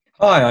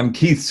Hi, I'm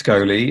Keith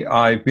Scoley.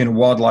 I've been a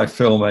wildlife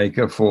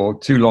filmmaker for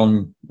too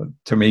long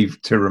to me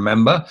to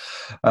remember.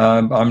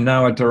 I'm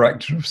now a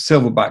director of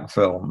Silverback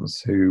Films,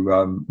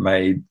 who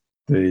made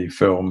the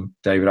film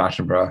David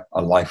Attenborough,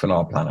 A Life on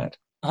Our Planet.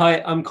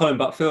 Hi, I'm Colin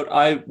Butfield.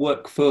 I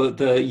work for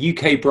the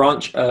UK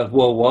branch of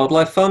World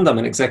Wildlife Fund. I'm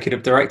an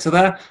executive director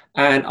there,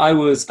 and I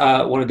was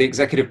one of the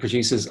executive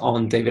producers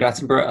on David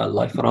Attenborough, A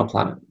Life on Our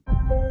Planet.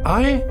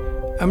 I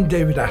am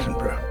David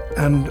Attenborough,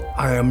 and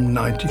I am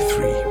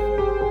 93.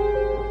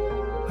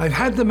 I've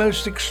had the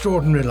most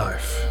extraordinary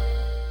life.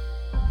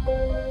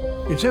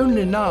 It's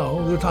only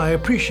now that I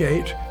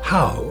appreciate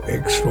how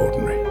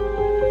extraordinary.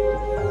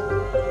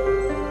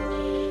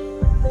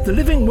 The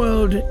living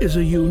world is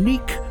a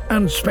unique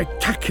and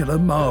spectacular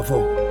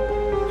marvel.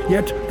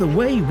 Yet the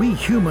way we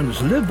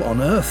humans live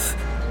on Earth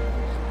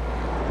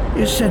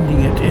is sending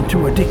it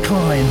into a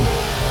decline.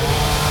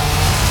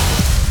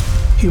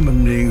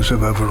 Human beings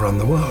have overrun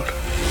the world.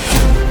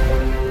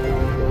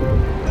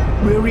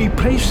 We're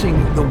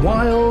replacing the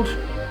wild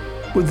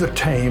with the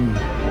tame.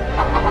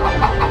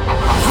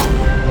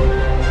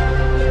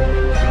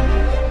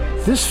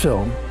 This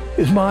film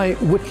is my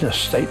witness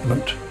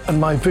statement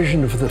and my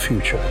vision for the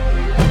future.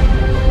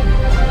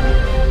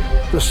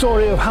 The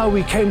story of how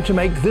we came to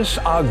make this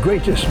our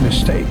greatest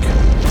mistake.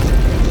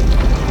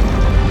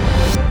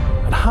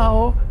 And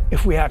how,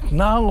 if we act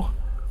now,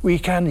 we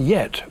can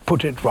yet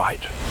put it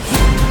right.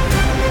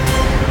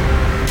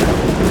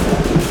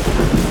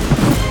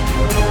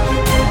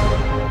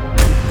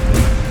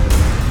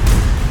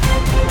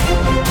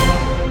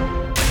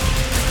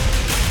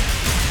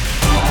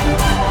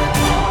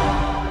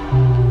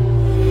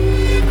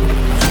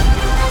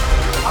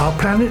 Our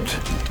planet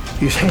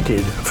is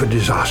headed for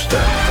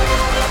disaster.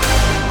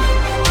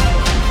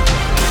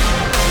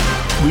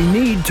 We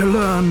need to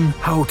learn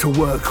how to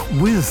work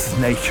with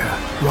nature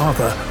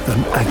rather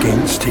than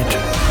against it.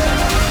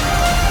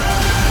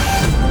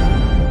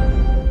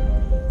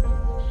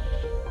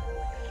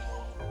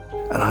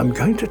 And I'm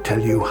going to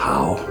tell you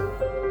how.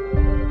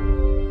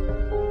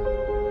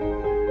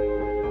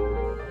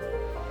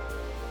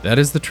 That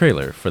is the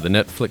trailer for the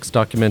Netflix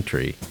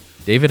documentary,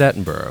 David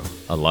Attenborough,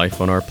 A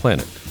Life on Our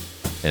Planet.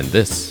 And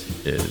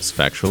this is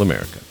Factual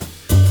America.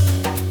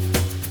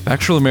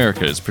 Factual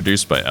America is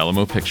produced by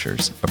Alamo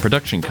Pictures, a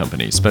production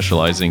company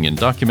specializing in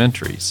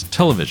documentaries,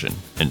 television,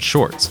 and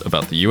shorts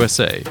about the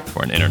USA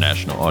for an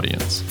international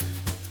audience.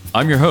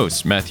 I'm your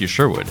host, Matthew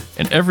Sherwood,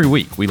 and every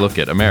week we look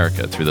at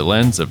America through the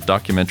lens of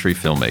documentary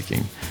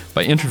filmmaking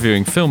by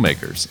interviewing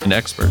filmmakers and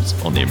experts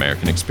on the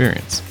American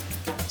experience.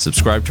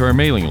 Subscribe to our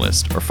mailing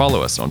list or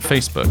follow us on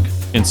Facebook,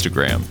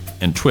 Instagram,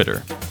 and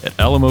Twitter at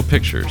Alamo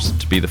Pictures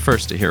to be the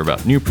first to hear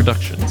about new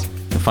productions,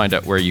 to find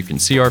out where you can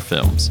see our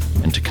films,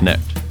 and to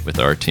connect with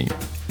our team.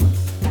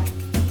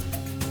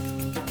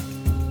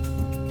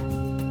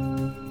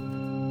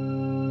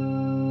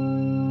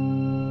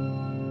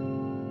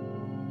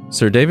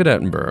 Sir David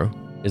Attenborough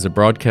is a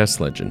broadcast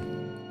legend,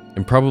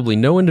 and probably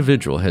no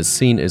individual has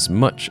seen as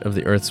much of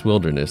the Earth's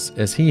wilderness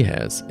as he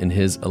has in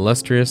his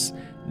illustrious,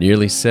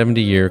 nearly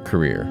 70-year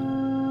career.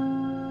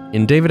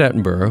 In David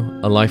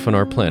Attenborough, A Life on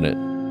Our Planet,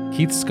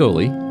 Keith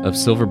Scoley of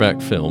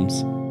Silverback Films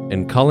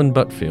and Colin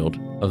Butfield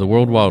of the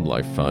World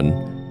Wildlife Fund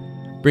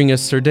bring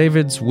us Sir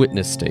David's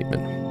witness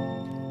statement,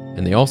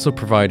 and they also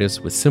provide us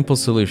with simple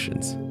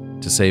solutions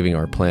to saving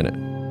our planet.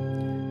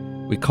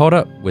 We caught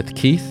up with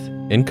Keith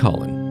and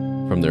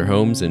Colin from their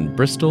homes in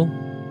Bristol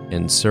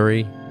and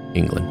Surrey,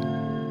 England.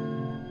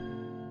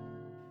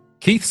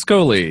 Keith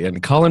Scoley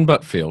and Colin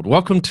Butfield,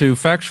 welcome to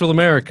Factual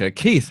America.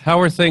 Keith,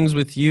 how are things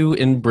with you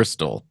in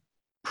Bristol?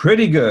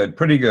 Pretty good,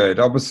 pretty good.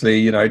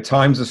 Obviously,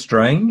 times are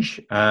strange,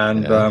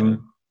 and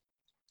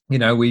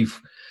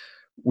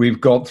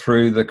we've got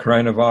through the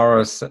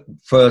coronavirus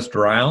first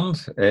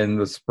round in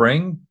the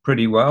spring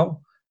pretty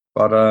well,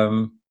 but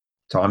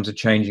times are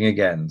changing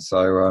again.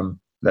 So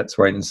let's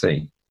wait and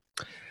see.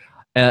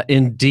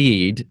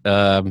 Indeed.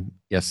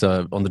 Yes,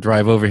 on the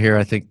drive over here,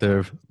 I think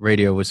the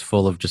radio was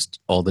full of just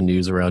all the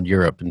news around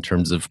Europe in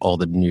terms of all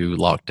the new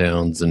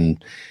lockdowns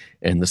and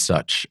the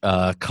such.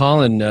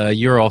 Colin,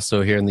 you're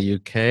also here in the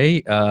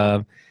UK.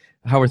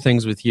 How are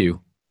things with you?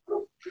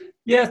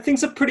 Yeah,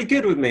 things are pretty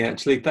good with me,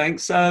 actually.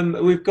 Thanks.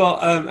 We've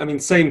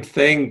got, same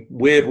thing,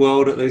 weird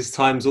world at those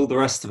times, all the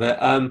rest of it.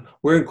 I'm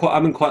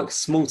in quite a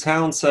small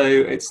town, so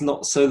it's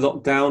not so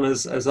locked down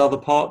as other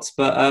parts.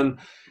 But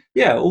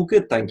yeah, all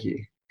good, thank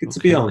you. Good to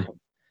be on.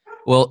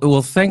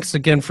 Well, thanks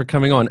again for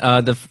coming on.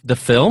 The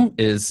film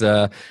is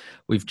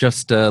we've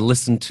just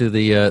listened to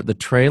the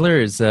trailer.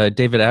 Is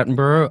David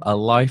Attenborough, A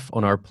Life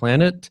on Our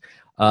Planet,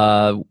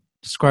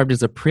 described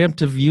as a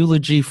preemptive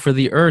eulogy for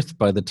the Earth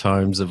by the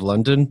Times of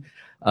London.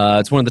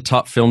 It's one of the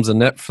top films on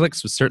Netflix.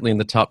 It was certainly in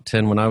the top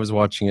 10 when I was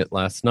watching it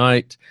last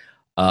night.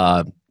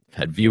 Had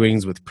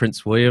viewings with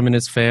Prince William and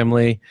his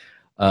family.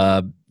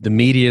 The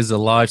media is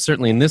alive,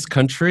 certainly in this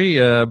country,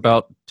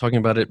 about talking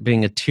about it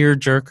being a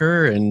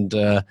tearjerker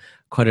and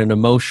quite an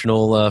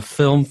emotional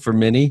film for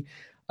many.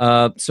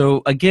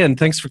 So again,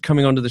 thanks for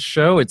coming onto the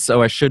show.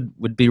 I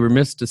would be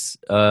remiss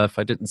if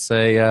I didn't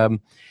say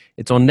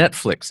It's on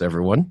Netflix,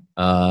 everyone.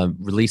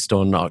 Released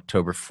on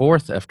October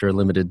 4th after a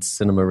limited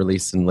cinema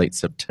release in late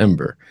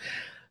September.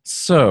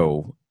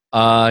 So,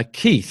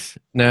 Keith,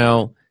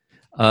 now,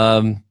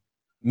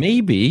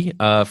 maybe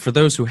for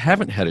those who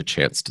haven't had a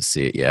chance to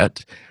see it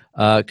yet,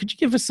 could you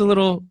give us a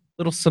little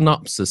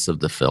synopsis of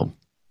the film?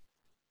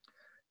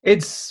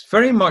 It's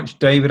very much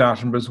David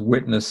Attenborough's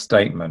witness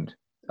statement.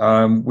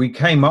 We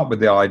came up with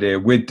the idea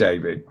with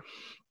David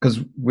because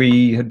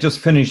we had just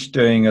finished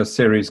doing a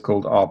series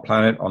called Our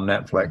Planet on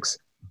Netflix.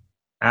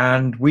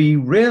 And we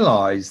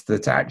realized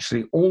that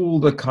actually all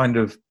the kind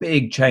of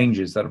big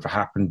changes that have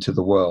happened to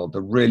the world,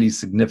 the really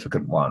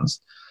significant ones,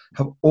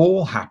 have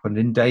all happened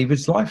in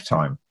David's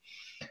lifetime.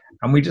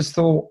 And we just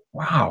thought,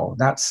 wow,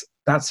 that's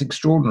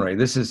extraordinary.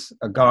 This is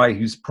a guy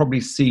who's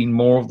probably seen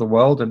more of the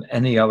world than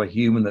any other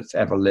human that's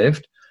ever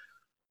lived.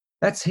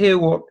 Let's hear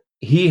what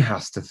he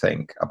has to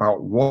think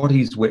about what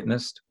he's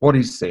witnessed, what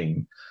he's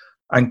seen,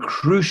 and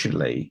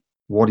crucially,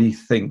 what he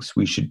thinks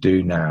we should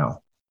do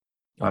now.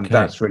 And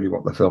that's really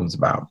what the film's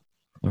about.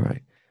 All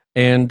right.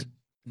 And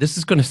this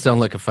is going to sound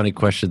like a funny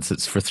question since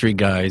it's for three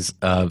guys,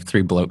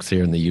 three blokes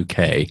here in the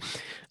UK.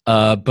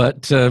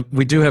 But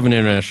we do have an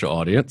international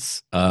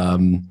audience.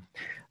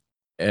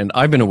 And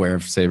I've been aware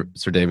of Sir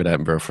David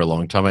Attenborough for a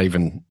long time. I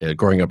even,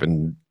 growing up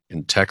in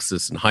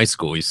Texas in high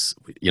school,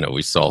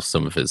 we saw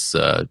some of his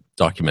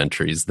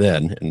documentaries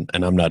then,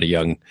 and I'm not a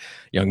young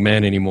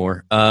man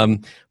anymore.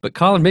 But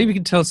Colin, maybe you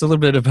can tell us a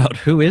little bit about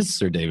who is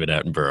Sir David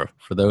Attenborough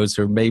for those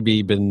who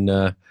maybe been,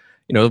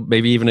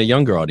 maybe even a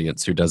younger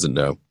audience who doesn't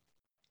know.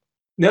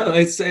 No,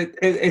 it's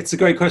a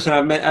great question.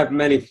 I've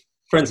many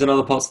friends in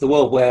other parts of the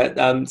world where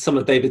some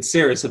of David's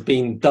series have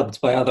been dubbed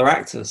by other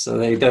actors, so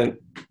they don't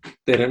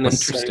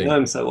necessarily know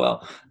him so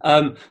well.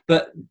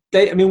 But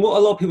what a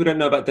lot of people don't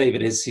know about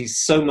David is he's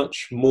so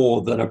much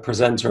more than a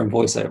presenter and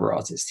voiceover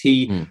artist.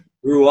 He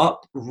grew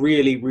up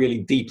really, really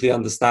deeply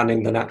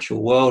understanding the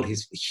natural world.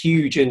 He's a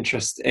huge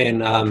interest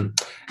in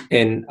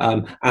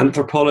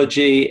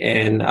anthropology,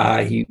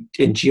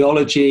 in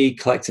geology,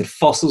 collected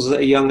fossils at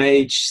a young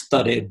age,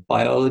 studied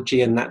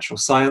biology and natural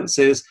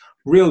sciences,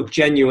 real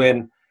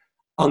genuine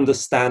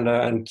understander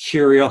and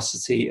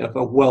curiosity of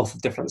a wealth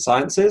of different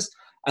sciences.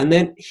 And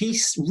then he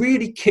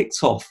really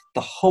kicked off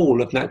the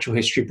whole of natural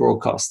history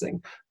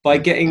broadcasting by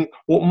getting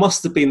what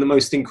must have been the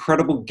most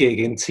incredible gig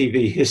in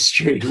TV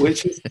history,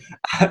 which is,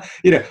 at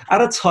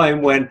a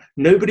time when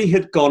nobody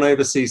had gone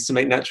overseas to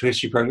make natural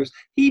history programs.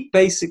 He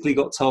basically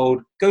got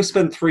told, go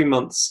spend 3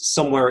 months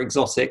somewhere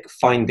exotic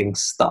finding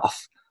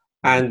stuff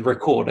and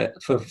record it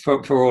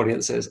for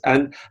audiences.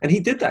 And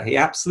he did that. He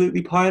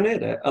absolutely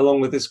pioneered it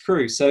along with his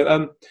crew.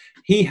 So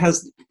he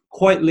has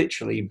quite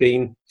literally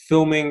been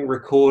filming,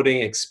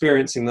 recording,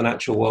 experiencing the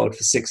natural world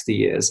for 60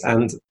 years.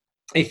 And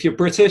if you're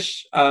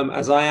British,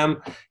 as I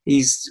am,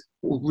 he's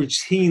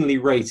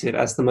routinely rated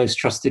as the most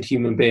trusted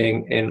human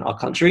being in our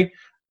country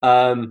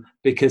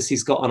because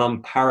he's got an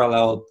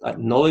unparalleled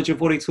knowledge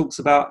of what he talks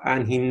about,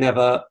 and he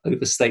never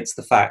overstates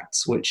the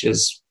facts, which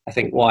is, I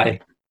think, why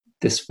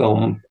this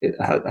film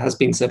has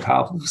been so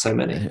powerful for so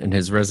many and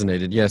has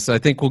resonated. Yes, I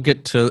think we'll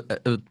get to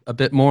a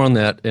bit more on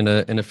that in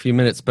a few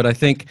minutes. But I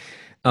think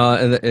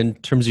in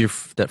terms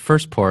of that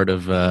first part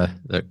of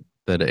that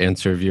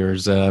answer of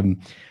yours,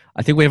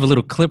 I think we have a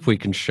little clip we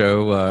can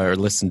show or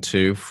listen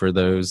to for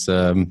those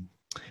for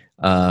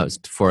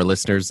our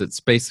listeners.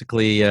 It's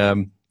basically I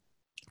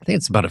think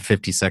it's about a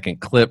 50-second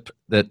clip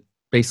that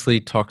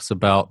basically talks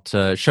about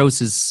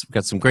shows we've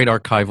got some great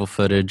archival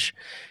footage,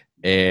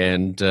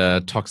 and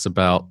talks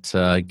about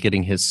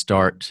getting his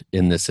start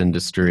in this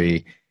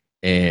industry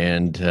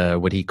and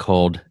what he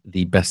called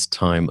the best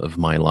time of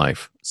my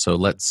life. So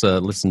let's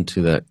listen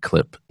to that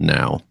clip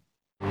now.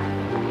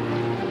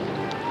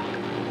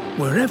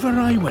 Wherever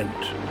I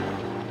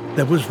went,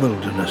 there was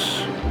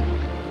wilderness,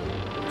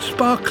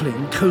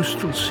 sparkling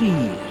coastal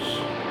seas,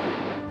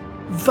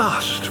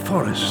 vast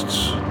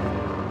forests,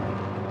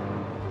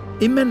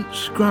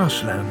 immense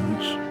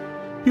grasslands.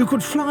 You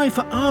could fly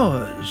for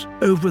hours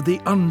over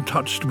the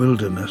untouched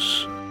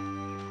wilderness.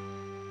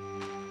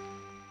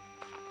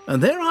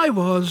 And there I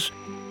was,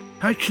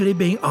 actually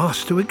being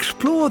asked to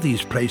explore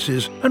these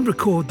places and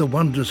record the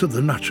wonders of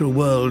the natural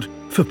world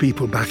for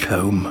people back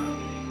home.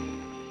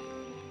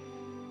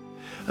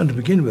 And to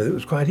begin with, it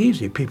was quite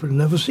easy. People had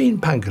never seen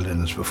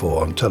pangolins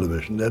before on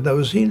television. They'd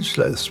never seen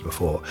sloths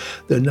before.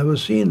 They'd never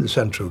seen the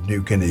centre of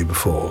New Guinea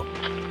before.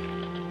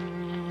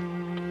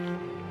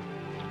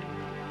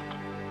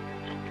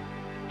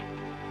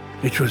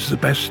 It was the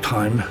best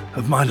time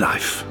of my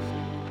life.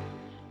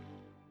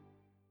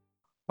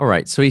 All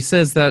right. So he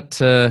says that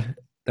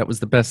that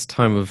was the best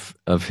time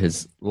of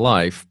his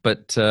life,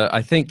 but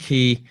I think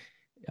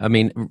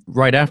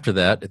right after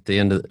that,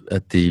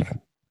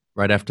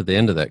 right after the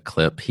end of that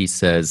clip, he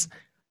says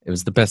it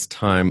was the best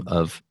time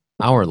of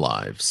our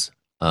lives.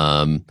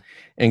 And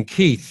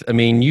Keith,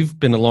 you've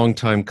been a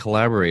long-time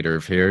collaborator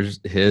of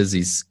his.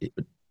 He's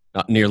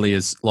not nearly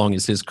as long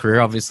as his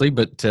career, obviously,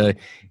 but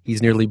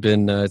he's nearly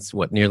been,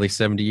 nearly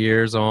 70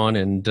 years on.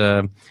 And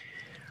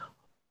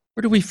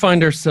where do we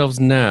find ourselves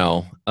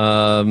now?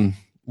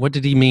 what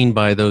did he mean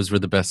by those were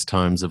the best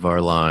times of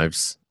our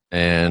lives?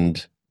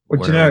 And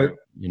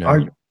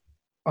Well,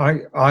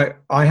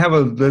 I have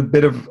a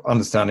bit of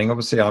understanding.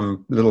 Obviously,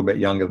 I'm a little bit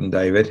younger than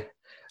David.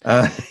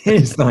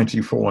 He's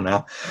 94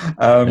 now.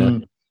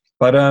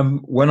 But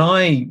when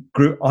I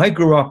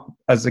grew up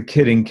as a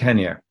kid in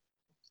Kenya,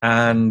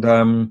 and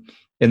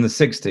in the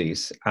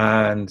 60s,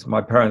 and my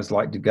parents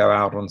liked to go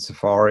out on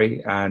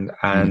safari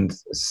and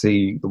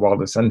see the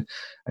wilderness. And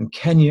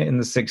Kenya in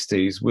the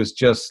 60s was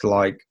just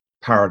like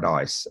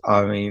paradise.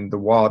 I mean, the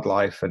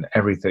wildlife and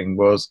everything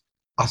was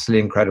utterly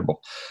incredible.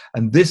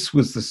 And this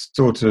was the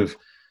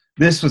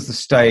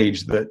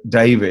stage that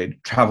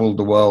David traveled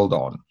the world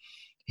on.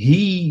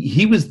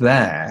 He was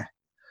there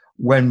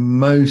when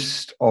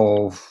most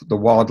of the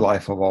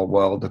wildlife of our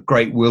world, the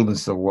great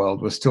wilderness of the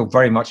world, was still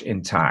very much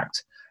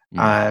intact.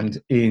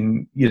 And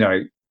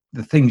the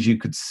things you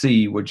could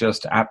see were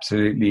just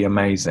absolutely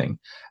amazing.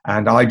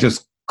 And I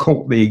just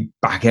caught the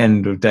back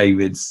end of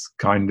David's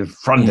kind of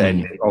front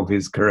end of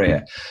his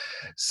career.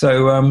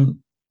 So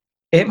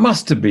it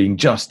must have been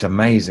just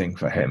amazing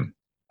for him,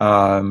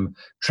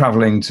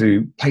 traveling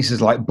to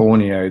places like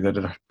Borneo that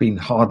had been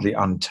hardly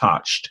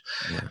untouched.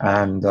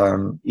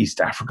 And East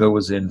Africa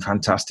was in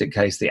fantastic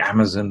case. The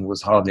Amazon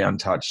was hardly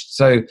untouched.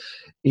 So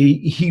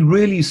he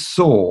really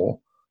saw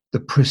the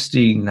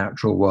pristine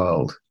natural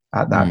world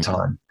at that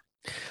time.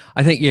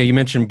 I think, you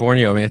mentioned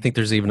Borneo. I mean, I think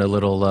there's even a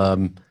little,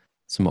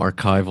 some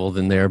archival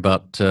in there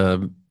about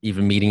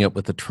even meeting up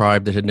with a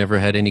tribe that had never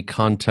had any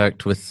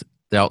contact with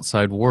the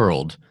outside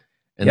world.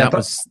 And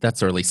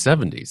that's early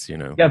 70s,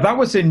 Yeah, that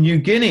was in New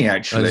Guinea,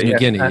 actually. New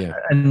Guinea,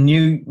 And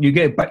New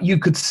Guinea, but you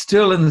could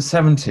still, in the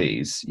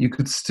 70s, you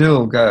could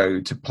still go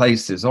to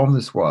places on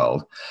this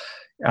world.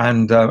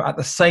 And at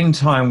the same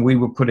time we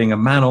were putting a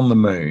man on the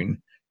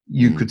moon,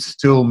 you could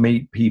still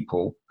meet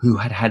people who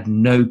had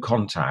no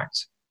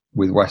contact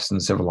with Western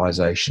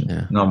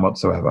civilization, none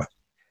whatsoever.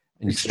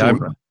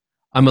 Extraordinary.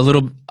 I'm a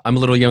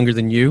little younger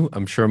than you.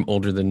 I'm sure I'm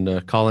older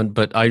than Colin,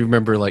 but I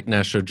remember like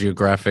National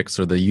Geographic's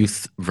or the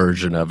youth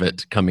version of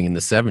it coming in the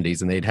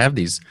 70s, and they'd have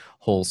these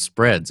whole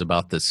spreads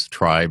about this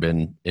tribe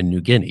in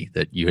New Guinea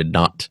that you had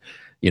not,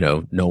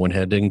 no one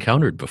had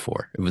encountered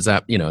before. It was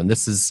that, and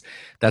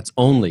that's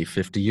only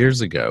 50 years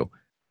ago.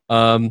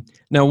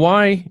 Now,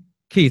 why,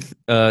 Keith,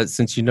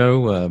 since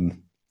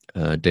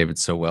David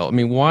so well, I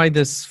mean, why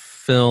this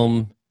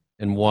film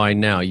and why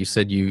now? You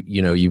said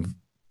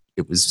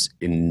it was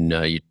in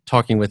you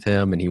talking with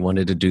him and he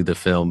wanted to do the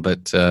film,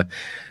 but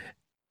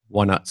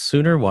why not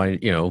sooner? Why,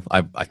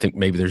 I think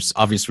maybe there's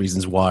obvious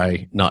reasons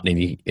why not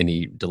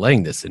any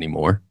delaying this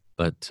anymore,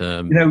 but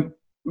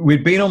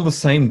we'd been on the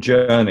same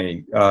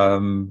journey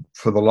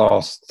for the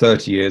last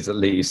 30 years at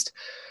least,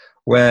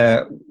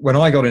 where when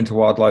I got into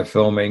wildlife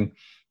filming,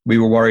 we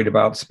were worried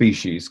about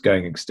species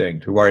going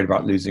extinct. We were worried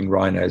about losing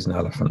rhinos and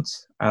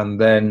elephants. And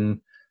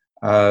then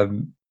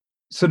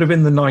sort of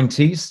in the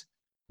 90s,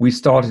 we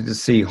started to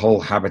see whole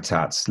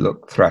habitats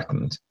look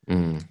threatened.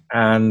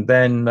 And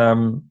then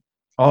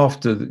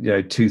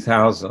after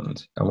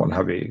 2000 and what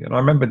have you, and I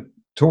remember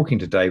talking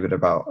to David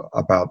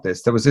about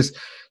this, there was this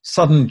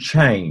sudden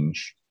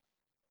change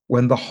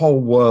when the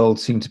whole world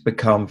seemed to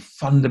become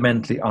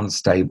fundamentally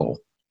unstable.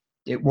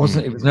 It was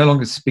no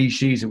longer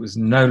species. It was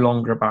no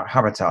longer about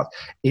habitat.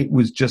 It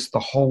was just the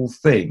whole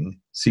thing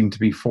seemed to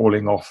be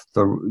falling off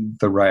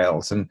the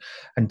rails. And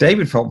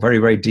David felt very,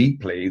 very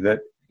deeply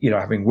that,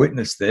 having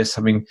witnessed this,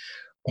 having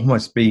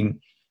almost been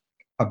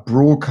a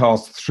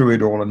broadcast through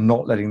it all and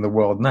not letting the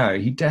world know,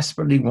 he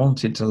desperately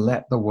wanted to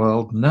let the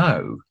world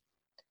know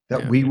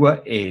that we were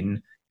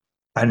in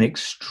an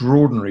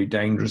extraordinary,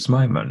 dangerous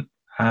moment.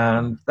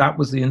 And that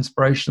was the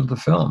inspiration of the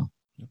film.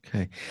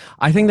 Okay.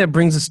 I think that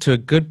brings us to a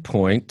good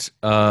point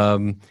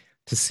to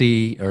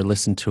see or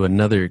listen to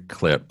another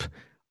clip.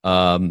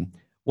 One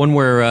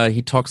where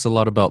he talks a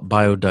lot about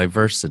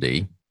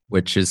biodiversity,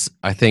 which is,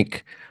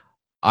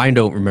 I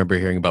don't remember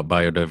hearing about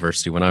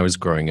biodiversity when I was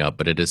growing up,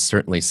 but it is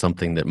certainly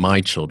something that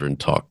my children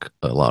talk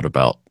a lot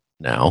about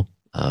now,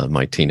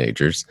 my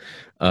teenagers.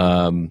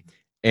 And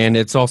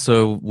it's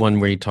also one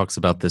where he talks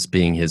about this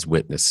being his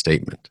witness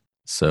statement.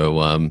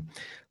 So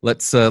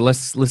let's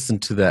listen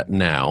to that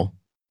now.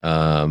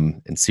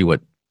 And see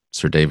what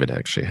Sir David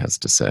actually has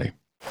to say.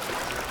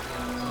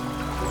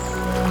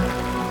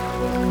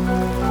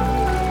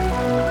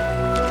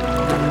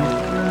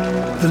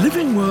 The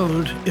living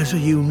world is a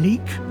unique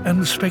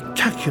and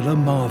spectacular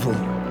marvel.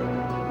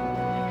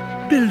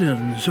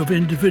 Billions of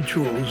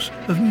individuals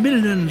of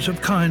millions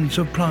of kinds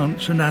of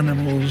plants and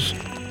animals,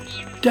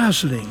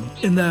 dazzling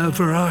in their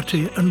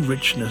variety and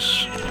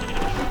richness,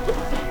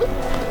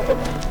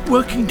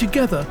 working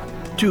together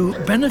to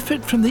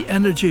benefit from the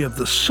energy of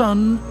the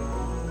sun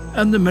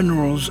and the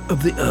minerals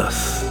of the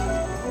earth.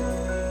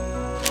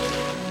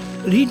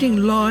 Leading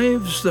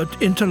lives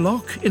that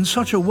interlock in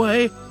such a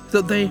way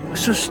that they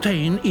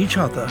sustain each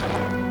other.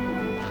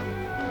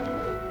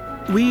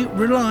 We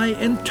rely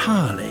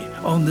entirely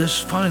on this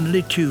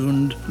finely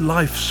tuned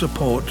life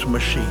support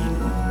machine.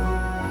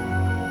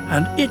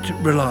 And it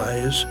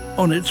relies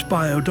on its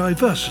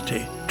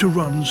biodiversity to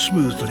run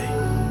smoothly.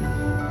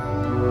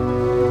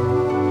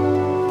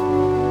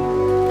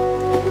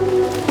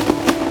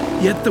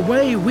 Yet the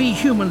way we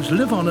humans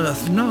live on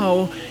Earth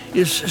now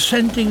is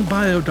sending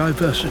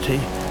biodiversity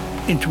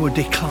into a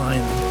decline.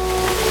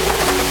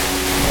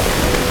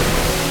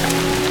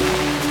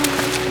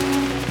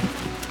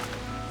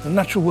 The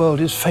natural world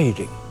is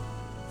fading.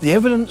 The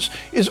evidence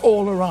is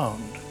all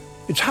around.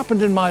 It's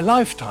happened in my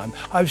lifetime.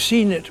 I've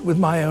seen it with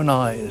my own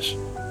eyes.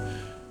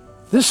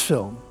 This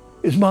film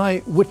is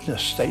my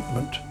witness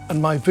statement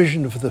and my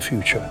vision for the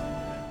future.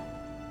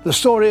 The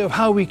story of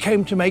how we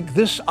came to make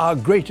this our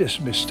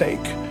greatest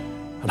mistake,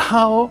 and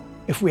how,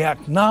 if we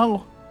act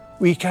now,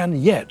 we can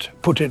yet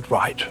put it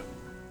right.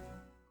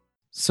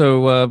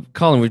 So,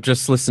 Colin, we've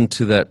just listened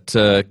to that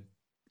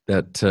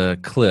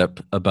clip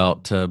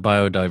about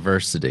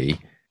biodiversity.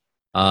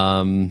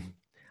 I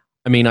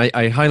mean,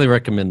 I highly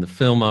recommend the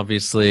film,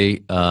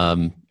 obviously.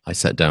 I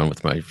sat down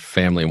with my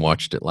family and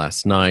watched it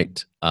last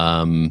night.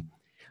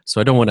 So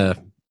we don't want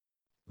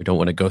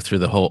to go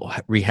through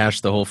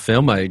rehash the whole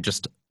film. I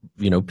just,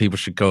 people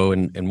should go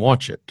and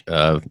watch it.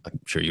 I'm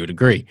sure you would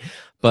agree.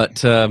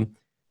 But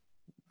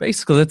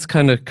basically, let's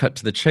kind of cut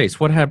to the chase.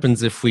 What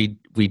happens if we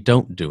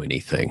don't do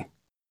anything?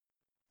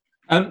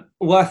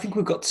 Well, I think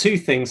we've got two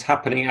things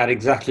happening at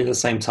exactly the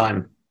same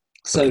time.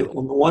 So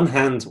on the one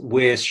hand,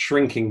 we're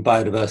shrinking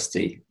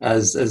biodiversity,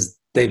 as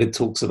David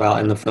talks about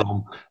in the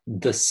film,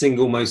 the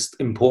single most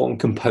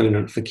important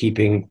component for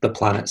keeping the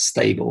planet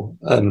stable.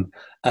 And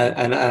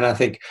I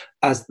think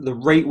as the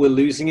rate we're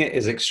losing it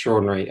is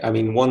extraordinary. I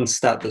mean, one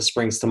stat that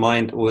springs to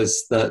mind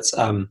was that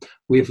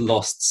we've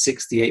lost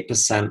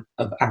 68%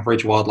 of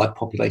average wildlife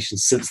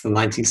populations since the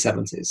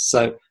 1970s.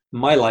 So in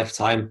my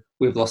lifetime,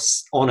 we've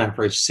lost on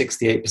average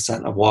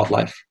 68% of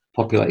wildlife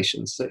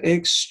populations. So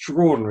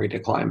extraordinary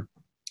decline.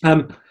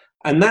 And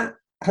that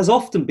has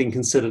often been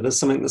considered as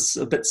something that's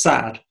a bit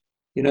sad.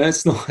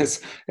 It's not I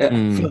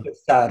feel a bit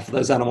sad for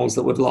those animals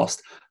that we've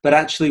lost. But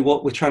actually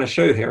what we're trying to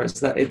show here is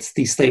that it's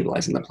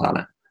destabilizing the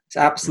planet. It's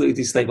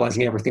absolutely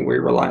destabilizing everything we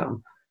rely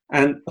on.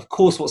 And of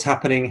course, what's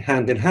happening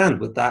hand in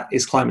hand with that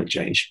is climate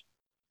change.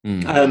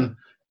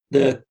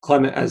 The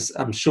climate, as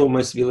I'm sure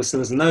most of your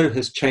listeners know,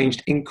 has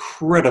changed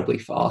incredibly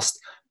fast,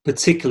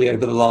 particularly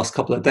over the last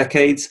couple of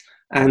decades.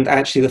 And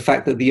actually, the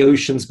fact that the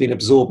ocean's been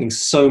absorbing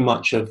so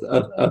much of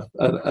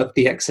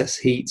the excess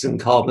heat and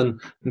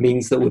carbon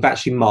means that we've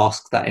actually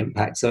masked that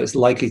impact. So it's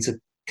likely to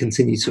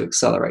continue to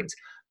accelerate.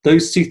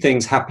 Those two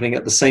things happening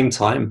at the same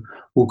time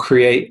will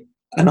create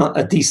a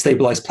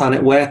destabilized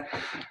planet where,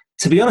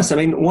 to be honest,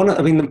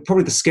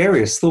 probably the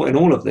scariest thought in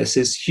all of this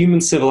is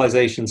human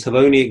civilizations have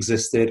only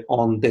existed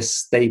on this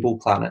stable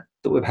planet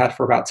that we've had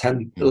for about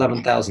 10,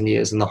 11,000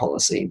 years in the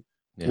Holocene.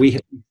 Yeah. We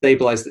have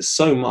stabilized it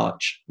so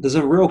much. There's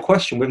a real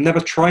question. We've never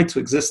tried to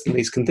exist in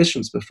these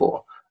conditions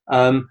before.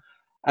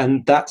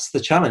 And that's the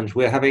challenge.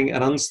 We're having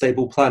an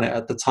unstable planet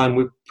at the time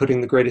we're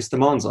putting the greatest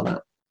demands on it.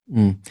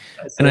 So,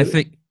 and I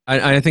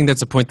think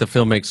that's a point the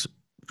film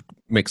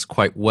makes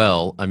quite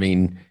well. I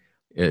mean,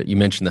 you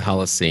mentioned the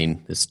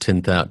Holocene, this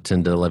 10 to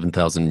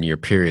 11,000 year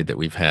period that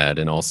we've had.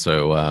 And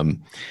also,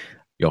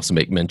 you also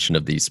make mention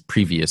of these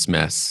previous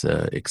mass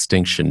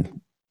extinctions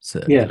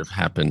that have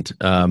happened.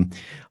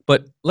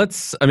 But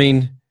there's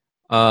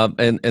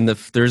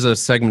a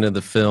segment of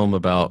the film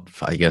about,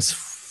 I guess,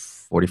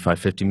 45,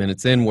 50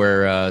 minutes in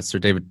where Sir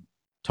David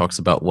talks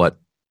about what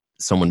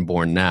someone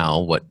born now,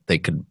 what they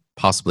could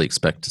possibly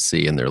expect to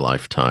see in their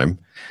lifetime.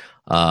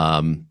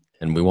 And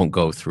we won't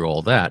go through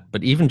all that,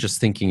 but even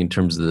just thinking in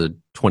terms of the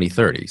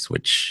 2030s,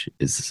 which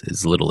is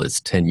as little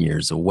as 10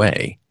 years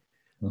away.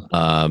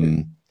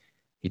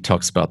 He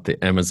talks about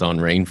the Amazon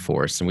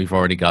rainforest, and we've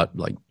already got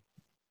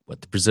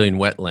the Brazilian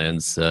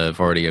wetlands, have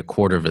already a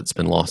quarter of it's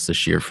been lost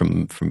this year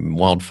from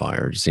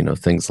wildfires,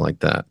 things like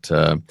that.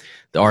 The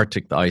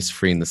Arctic, the ice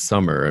free in the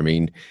summer. I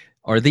mean,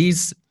 are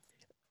these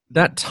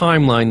that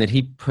timeline that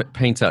he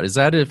paints out? Is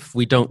that if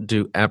we don't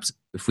do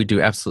if we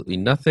do absolutely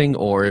nothing,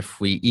 or if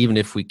we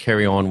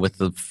carry on with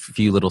the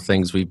few little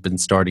things we've been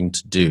starting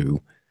to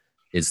do?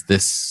 Is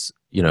this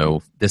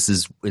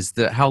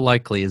how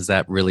likely is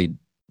that really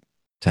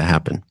to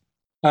happen?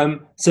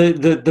 So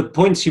the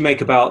points you make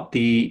about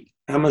the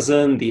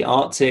Amazon, the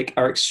Arctic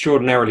are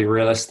extraordinarily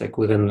realistic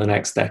within the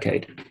next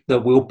decade,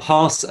 that we'll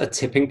pass a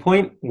tipping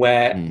point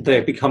where they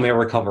become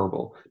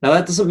irrecoverable. Now,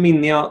 that doesn't mean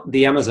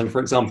the Amazon,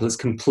 for example, has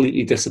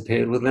completely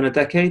disappeared within a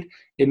decade.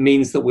 It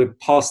means that we're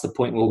past the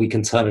point where we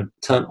can turn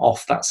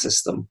off that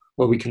system,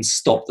 where we can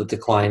stop the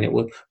decline. It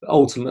will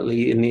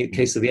ultimately, in the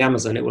case of the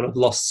Amazon, it would have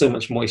lost so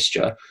much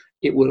moisture,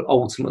 it would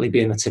ultimately be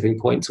in a tipping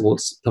point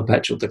towards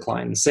perpetual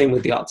decline. Same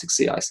with the Arctic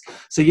sea ice.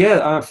 So yeah,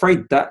 I'm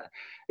afraid that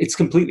it's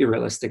completely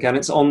realistic, and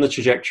it's on the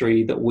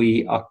trajectory that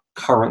we are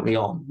currently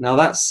on. Now,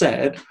 that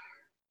said,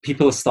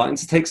 people are starting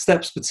to take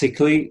steps,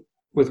 particularly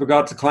with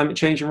regard to climate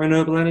change and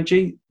renewable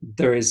energy.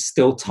 There is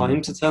still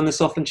time to turn this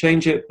off and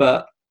change it.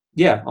 But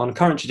yeah, on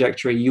current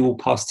trajectory, you will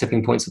pass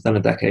tipping points within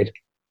a decade.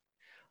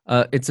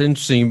 It's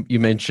interesting you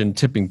mentioned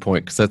tipping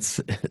point, because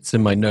it's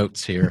in my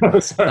notes here.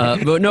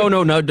 But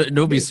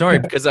no, be sorry,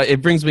 because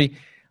it brings me...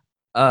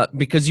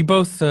 because you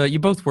both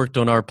worked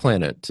on Our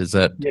Planet, is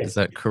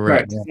that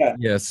correct? Yeah.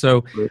 Yeah.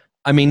 So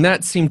I mean,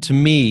 that seemed to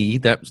me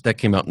that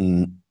came out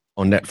on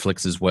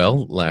Netflix as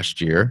well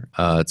last year.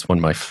 It's one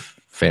my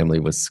family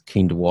was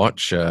keen to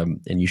watch, and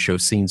you show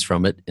scenes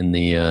from it in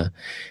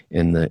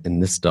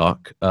this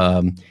doc.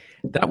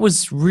 That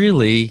was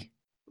really.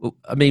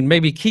 I mean,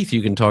 maybe Keith,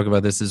 you can talk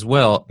about this as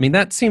well. I mean,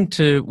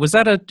 was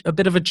that a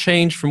bit of a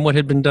change from what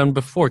had been done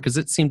before? Because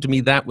it seemed to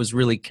me that was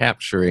really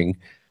capturing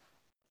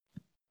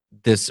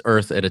this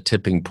Earth at a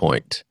tipping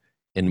point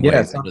in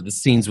ways. The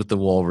scenes with the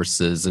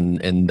walruses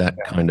and that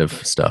kind of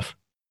stuff.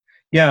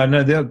 Yeah,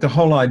 no, the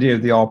whole idea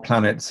of the Our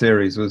Planet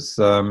series was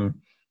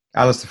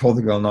Alistair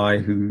Fothergill and I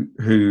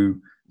who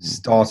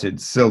started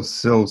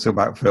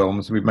Silverback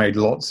Films. We made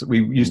lots.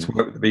 We used to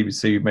work with the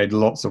BBC. We made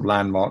lots of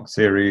landmark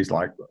series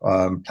like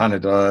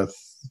Planet Earth,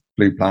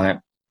 Blue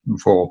Planet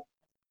before.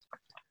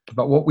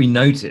 But what we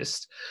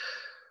noticed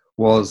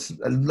was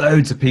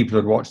loads of people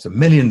had watched them,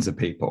 millions of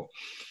people,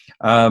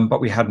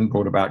 but we hadn't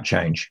brought about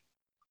change.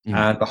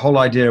 And the whole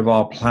idea of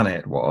Our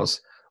Planet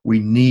was we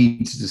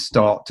needed to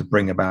start to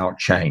bring about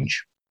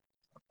change.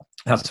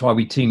 That's why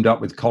we teamed up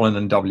with Colin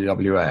and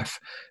WWF,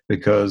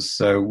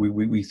 because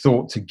we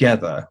thought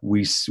together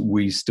we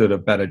stood a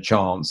better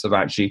chance of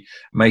actually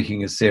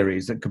making a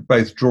series that could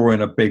both draw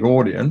in a big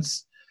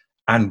audience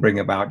and bring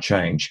about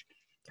change.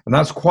 And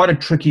that's quite a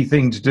tricky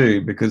thing to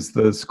do, because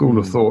the school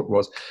of thought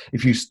was,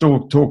 if you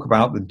still talk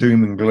about the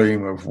doom and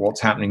gloom of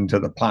what's happening to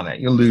the planet,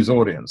 you'll lose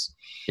audience.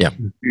 Yeah.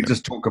 If you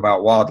just talk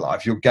about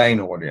wildlife, you'll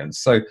gain audience.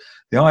 So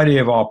the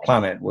idea of Our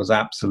Planet was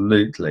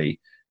absolutely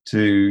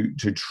to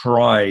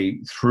try,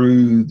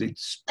 through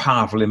these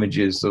powerful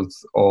images of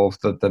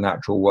the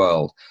natural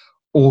world,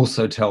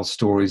 also tell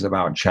stories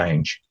about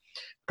change.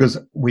 Because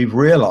we've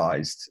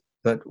realized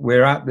that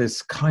we're at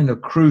this kind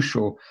of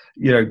crucial,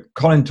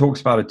 Colin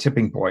talks about a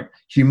tipping point.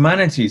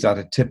 Humanity's at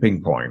a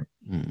tipping point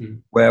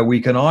where we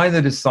can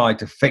either decide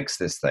to fix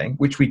this thing,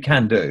 which we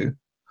can do,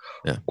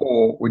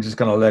 or we're just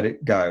going to let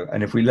it go.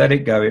 And if we let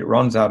it go, it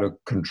runs out of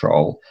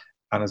control.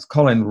 And as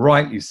Colin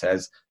rightly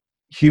says,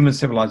 human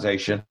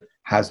civilization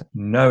has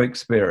no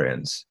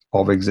experience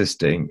of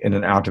existing in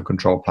an out of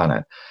control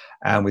planet.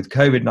 And with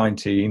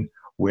COVID-19,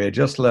 we're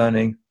just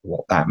learning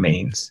what that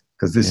means,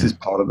 because this is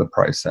part of the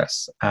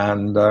process.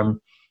 And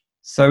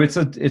so it's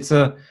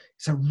a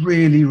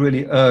really,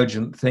 really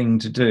urgent thing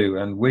to do.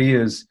 And we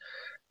as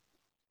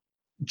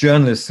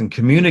journalists and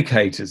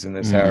communicators in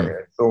this area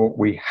thought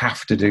we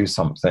have to do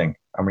something,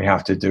 and we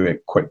have to do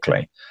it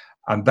quickly.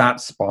 And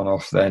that spun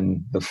off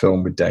then the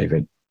film with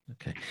David.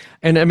 Okay,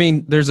 and I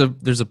mean, there's a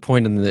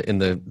point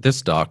in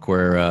this doc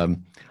where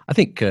I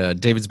think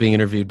David's being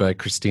interviewed by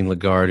Christine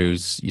Lagarde,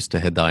 who's used to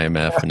head the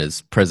IMF and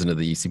is president of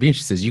the ECB, and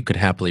she says you could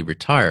happily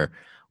retire.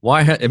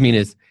 Why? I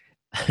mean,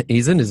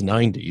 he's in his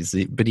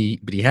 90s, but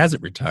he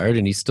hasn't retired,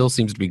 and he still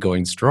seems to be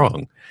going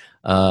strong.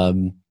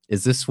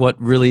 Is this what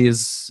really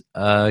is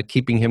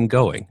keeping him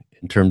going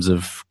in terms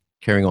of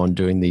carrying on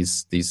doing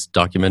these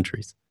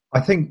documentaries?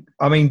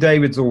 I mean,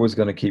 David's always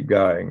going to keep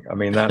going. I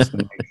mean, that's the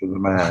nature of the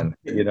man.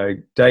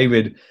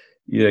 David,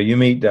 you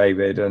meet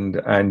David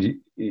and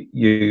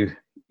you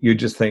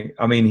just think,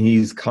 I mean,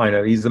 he's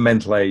the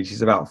mental age.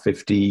 He's about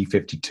 50,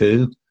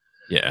 52.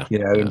 Yeah.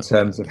 In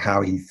terms of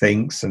how he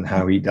thinks and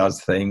how he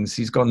does things.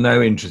 He's got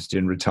no interest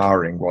in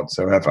retiring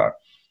whatsoever.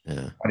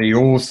 Yeah. But he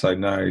also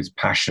knows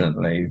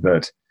passionately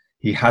that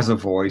he has a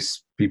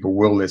voice. People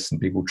will listen.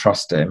 People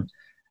trust him.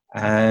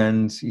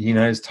 And he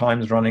knows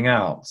time's running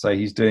out. So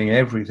he's doing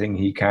everything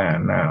he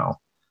can now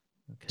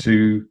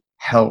to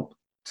help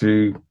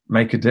to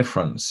make a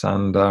difference.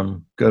 And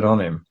good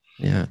on him.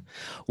 Yeah.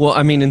 Well,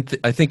 I mean,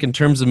 I think in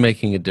terms of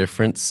making a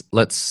difference,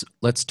 let's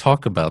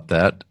talk about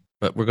that.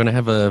 But we're going to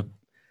have a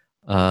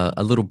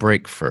little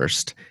break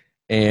first.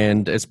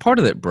 And as part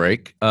of that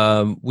break,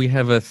 we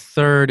have a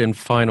third and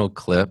final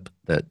clip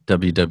that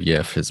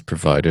WWF has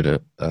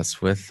provided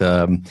us with.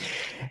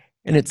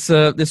 And it's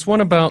this one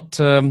about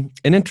an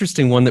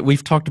interesting one that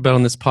we've talked about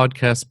on this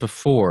podcast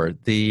before,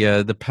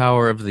 the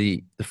power of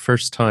the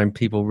first time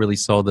people really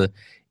saw the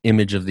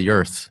image of the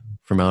Earth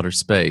from outer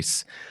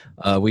space.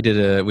 We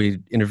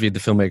interviewed the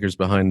filmmakers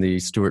behind the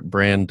Stuart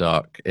Brand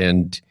doc,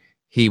 and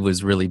he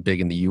was really big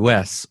in the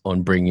U.S.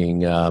 on bringing,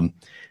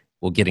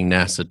 getting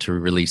NASA to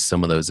release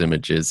some of those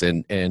images.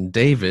 And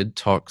David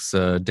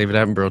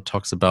Attenborough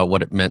talks about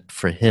what it meant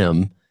for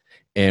him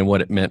and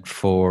what it meant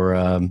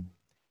for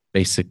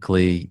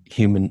basically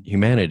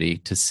humanity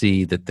to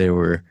see that there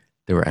were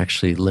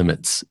actually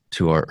limits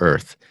to our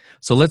Earth.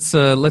 So let's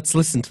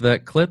listen to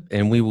that clip,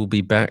 and we will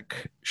be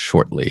back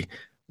shortly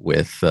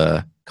with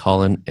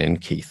Colin and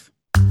Keith.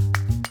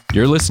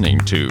 You're listening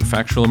to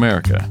Factual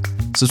America.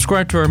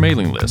 Subscribe to our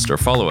mailing list or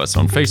follow us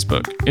on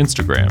Facebook,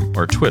 Instagram,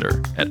 or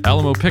Twitter at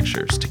Alamo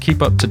Pictures to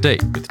keep up to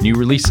date with new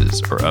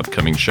releases or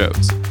upcoming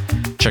shows.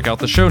 Check out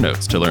the show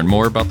notes to learn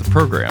more about the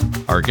program,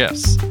 our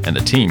guests, and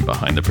the team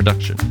behind the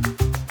production.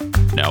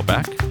 Now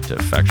back to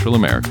Factual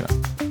America. 5,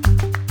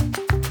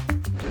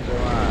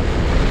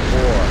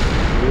 4,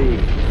 3,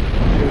 2,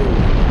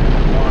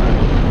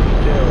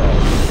 1, 0.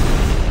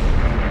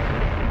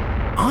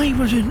 I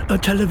was in a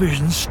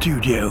television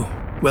studio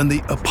when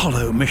the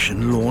Apollo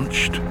mission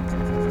launched.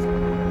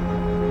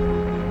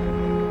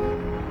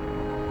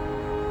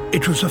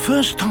 It was the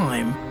first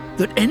time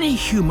that any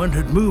human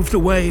had moved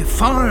away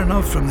far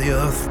enough from the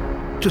Earth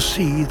to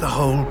see the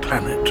whole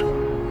planet.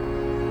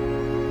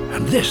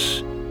 And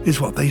this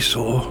is what they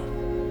saw.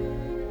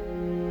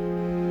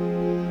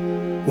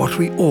 What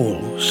we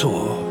all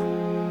saw.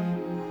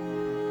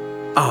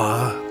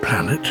 Our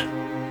planet,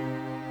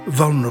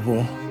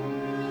 vulnerable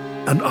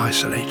and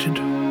isolated.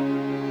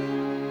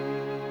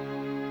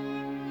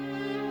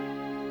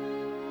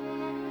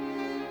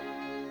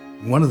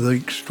 One of the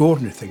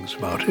extraordinary things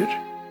about it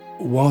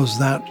was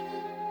that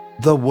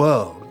the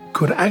world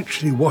could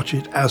actually watch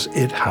it as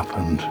it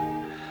happened.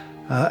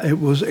 It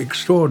was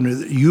extraordinary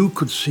that you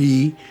could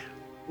see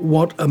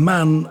what a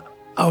man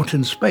out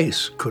in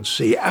space could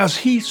see as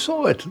he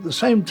saw it at the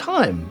same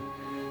time.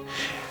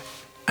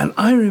 And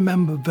I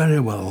remember very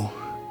well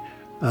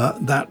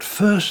that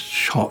first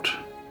shot.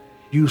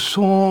 You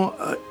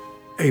saw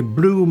a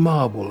blue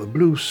marble, a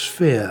blue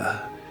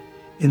sphere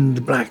in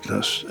the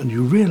blackness, and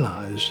you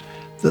realized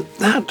that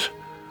that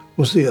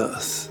was the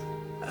Earth.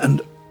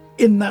 And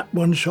in that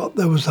one shot,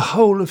 there was the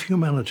whole of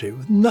humanity,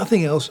 with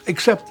nothing else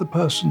except the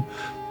person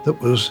that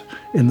was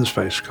in the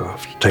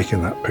spacecraft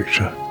taking that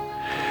picture.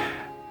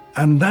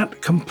 And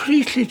that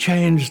completely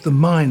changed the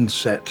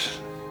mindset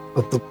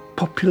of the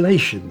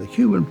population, the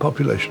human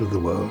population of the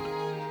world.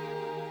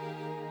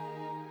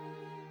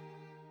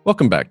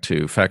 Welcome back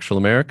to Factual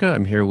America.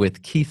 I'm here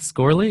with Keith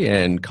Scorley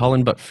and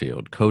Colin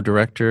Buttfield,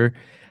 co-director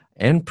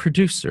and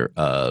producer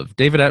of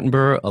David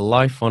Attenborough, A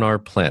Life on Our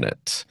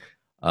Planet.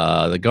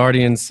 The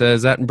Guardian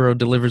says Attenborough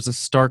delivers a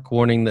stark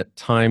warning that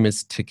time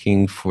is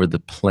ticking for the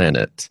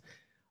planet.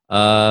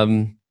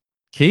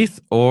 Keith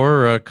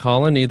or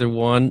Colin, either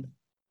one,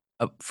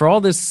 for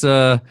all this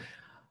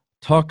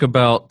talk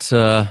about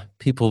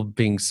people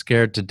being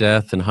scared to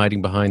death and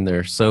hiding behind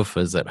their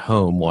sofas at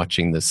home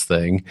watching this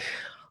thing,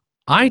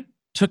 I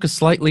took a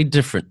slightly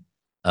different,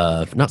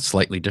 not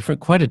slightly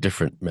different, quite a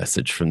different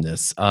message from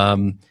this.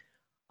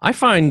 I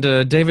find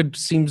David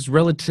seems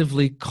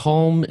relatively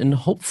calm and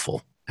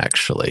hopeful,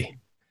 actually.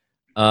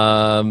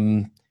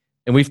 And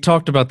we've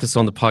talked about this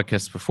on the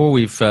podcast before.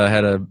 We've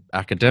had an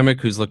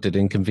academic who's looked at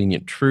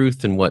inconvenient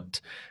truth and what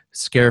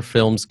scare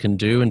films can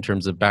do in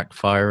terms of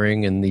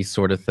backfiring and these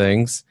sort of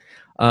things.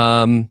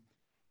 But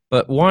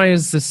why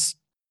is this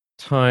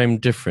time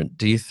different?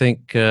 Do you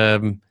think,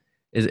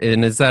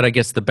 is that, I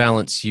guess, the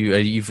balance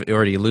you've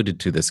already alluded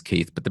to this,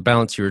 Keith, but the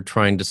balance you were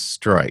trying to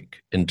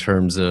strike in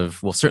terms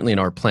of, well, certainly in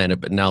Our Planet,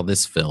 but now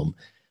this film,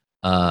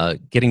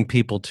 getting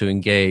people to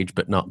engage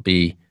but not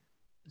be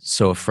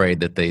so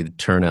afraid that they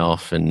turn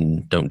off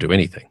and don't do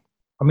anything?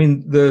 I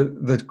mean,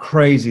 the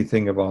crazy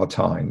thing of our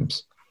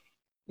times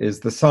is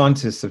the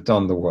scientists have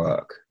done the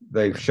work.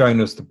 They've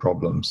shown us the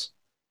problems,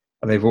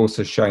 and they've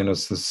also shown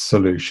us the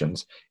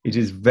solutions. It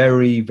is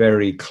very,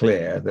 very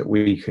clear that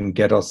we can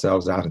get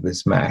ourselves out of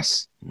this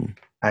mess.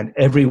 And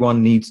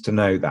everyone needs to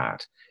know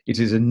that. It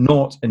is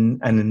not an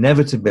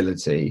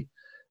inevitability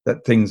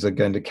that things are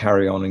going to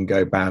carry on and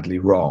go badly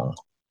wrong.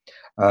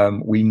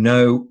 We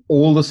know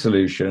all the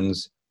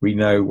solutions. We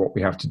know what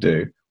we have to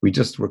do. We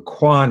just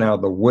require now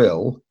the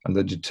will and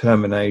the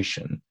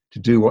determination to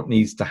do what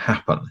needs to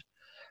happen.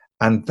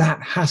 And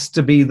that has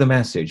to be the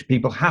message.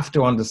 People have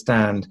to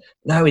understand,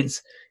 no,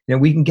 it's,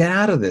 we can get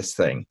out of this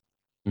thing,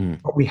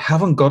 but we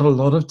haven't got a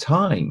lot of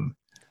time.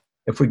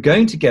 If we're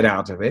going to get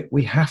out of it,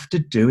 we have to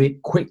do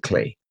it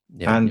quickly.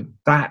 Yeah. And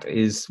that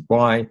is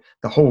why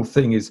the whole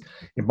thing is,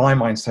 in my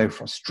mind, so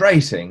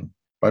frustrating,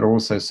 but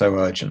also so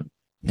urgent.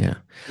 Yeah.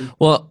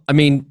 Well, I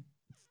mean,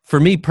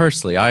 for me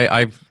personally,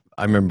 I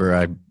remember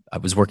I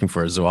was working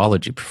for a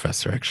zoology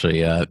professor,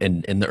 actually,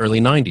 in the early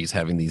 90s,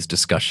 having these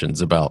discussions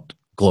about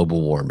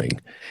global warming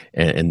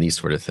and these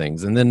sort of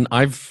things. And then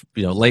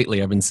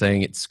lately I've been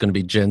saying it's going to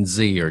be Gen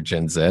Z or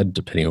Gen Z,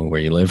 depending on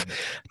where you live,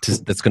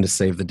 that's going to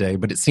save the day.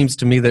 But it seems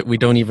to me that we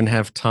don't even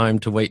have time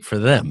to wait for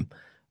them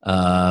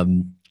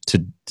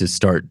to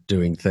start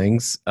doing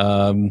things.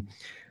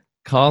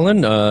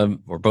 Colin,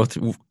 or both,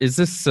 is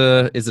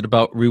it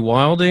about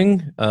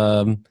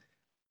rewilding?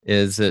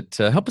 Is it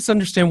help us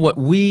understand what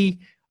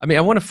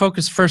I want to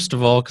focus first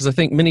of all, because I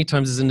think many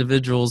times as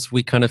individuals,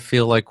 we kind of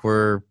feel like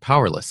we're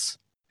powerless.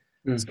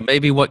 So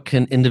maybe what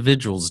can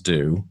individuals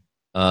do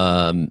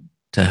to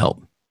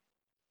help?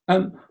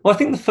 Well, I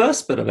think the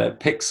first bit of it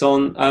picks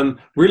on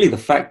really the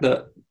fact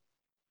that,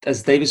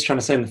 as David's trying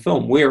to say in the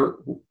film,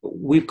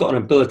 we've got an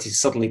ability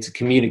suddenly to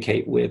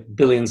communicate with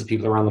billions of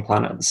people around the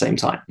planet at the same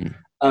time.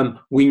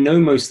 We know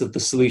most of the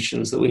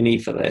solutions that we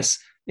need for this.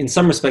 In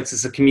some respects,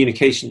 it's a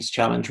communications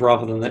challenge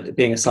rather than it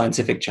being a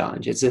scientific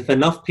challenge. It's if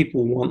enough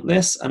people want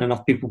this and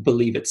enough people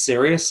believe it's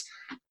serious,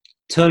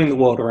 turning the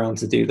world around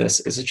to do this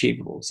is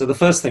achievable. So the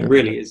first thing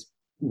really is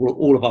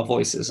all of our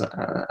voices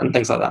and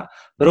things like that.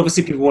 But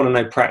obviously people want to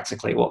know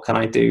practically, what can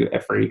I do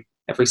every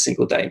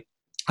single day?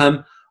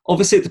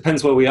 Obviously it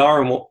depends where we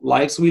are and what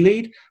lives we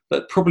lead,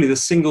 but probably the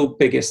single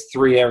biggest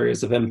 3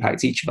 areas of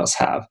impact each of us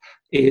have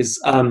is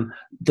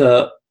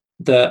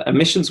the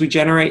emissions we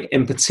generate,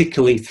 and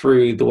particularly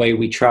through the way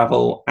we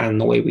travel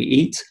and the way we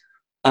eat,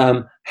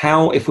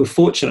 how, if we're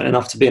fortunate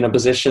enough to be in a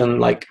position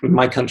like in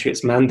my country,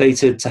 it's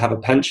mandated to have a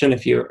pension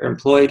if you're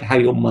employed, how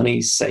your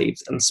money's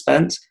saved and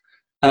spent.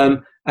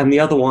 And the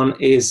other one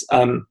is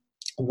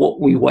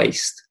what we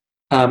waste.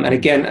 And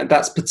again,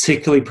 that's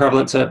particularly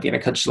prevalent to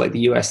countries like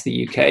the US,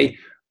 the UK.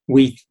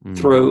 We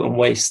throw and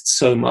waste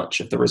so much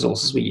of the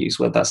resources we use,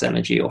 whether that's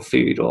energy or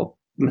food or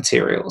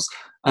materials.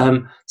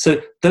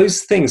 So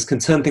those things can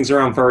turn things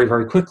around very,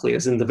 very quickly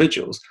as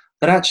individuals.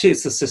 But actually,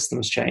 it's the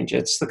systems change.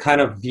 It's the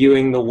kind of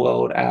viewing the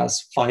world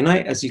as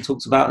finite, as you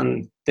talked about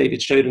and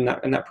David showed in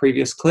that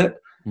previous clip.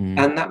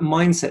 And that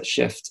mindset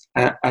shift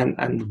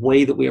and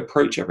way that we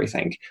approach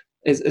everything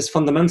is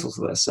fundamental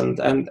to this.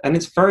 And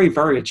it's very,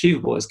 very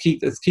achievable. As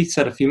Keith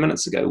said a few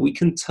minutes ago, we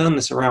can turn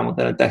this around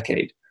within a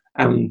decade,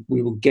 and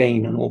we will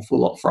gain an awful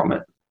lot from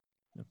it.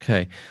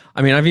 Okay.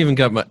 I mean, I've even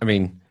got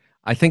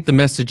I think the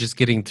message is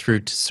getting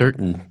through to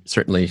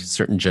certainly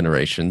certain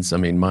generations. I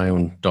mean, my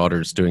own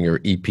daughter's doing her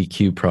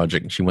EPQ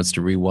project, and she wants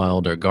to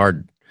rewild her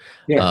garden.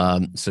 Yeah.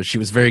 So she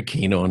was very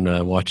keen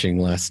on watching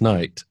last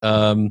night.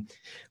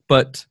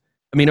 But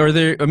I mean,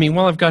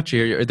 while I've got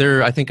you, are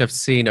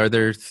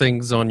there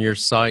things on your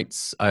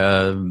sites,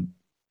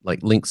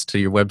 like links to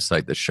your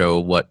website that show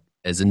what,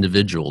 as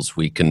individuals,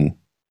 we can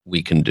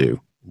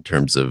do in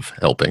terms of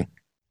helping?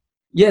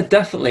 Yeah,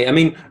 definitely. I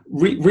mean,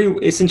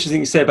 it's interesting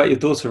you say about your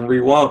daughter and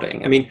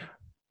rewilding. I mean,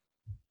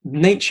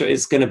 nature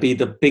is going to be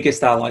the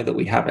biggest ally that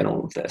we have in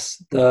all of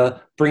this. The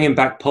bringing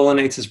back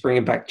pollinators,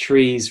 bringing back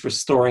trees,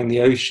 restoring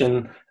the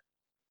ocean,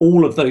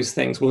 all of those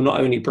things will not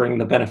only bring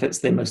the benefits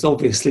they most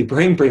obviously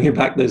bringing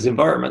back those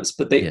environments,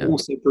 but they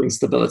also bring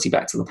stability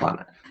back to the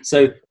planet.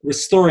 So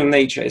restoring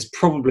nature is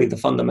probably the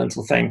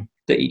fundamental thing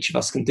that each of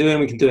us can do, and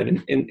we can do it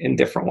in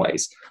different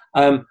ways.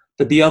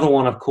 But the other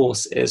one, of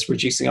course, is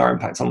reducing our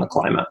impact on the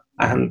climate.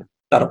 And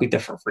that'll be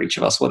different for each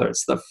of us, whether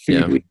it's the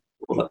food we eat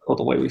or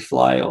the way we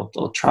fly or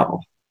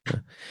travel. Yeah.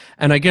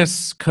 And I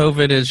guess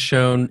COVID has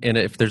shown, and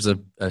if there's a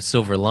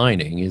silver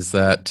lining, is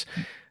that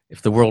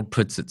if the world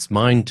puts its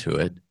mind to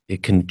it,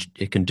 it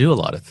can do a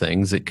lot of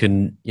things. It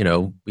can,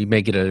 we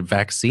may get a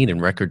vaccine in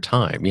record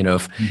time.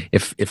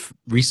 If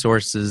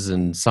resources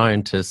and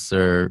scientists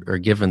are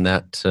given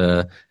that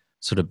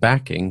sort of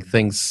backing,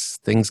 things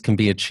can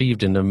be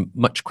achieved in a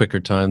much quicker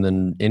time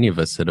than any of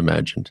us had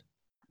imagined.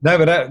 No,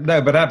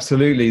 but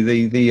absolutely.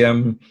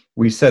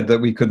 We said that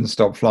we couldn't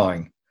stop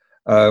flying.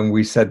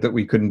 We said that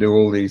we couldn't do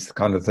all these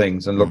kind of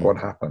things, and look what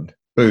happened.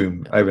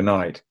 Boom,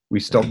 overnight. We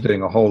stopped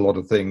doing a whole lot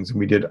of things, and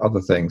we did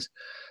other things.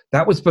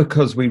 That was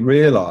because we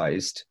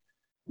realized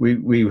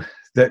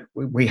that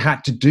we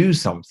had to do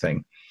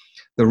something.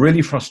 The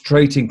really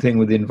frustrating thing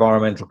with the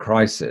environmental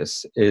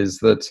crisis is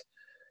that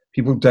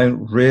people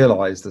don't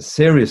realize the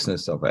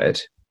seriousness of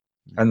it,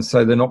 and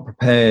so they're not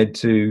prepared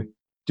to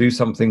do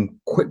something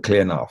quickly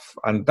enough.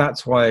 And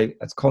that's why,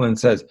 as Colin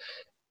says,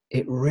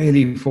 it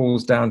really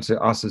falls down to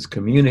us as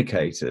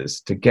communicators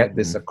to get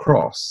this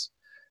across,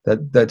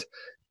 that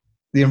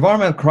the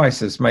environmental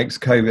crisis makes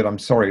COVID, I'm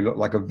sorry, look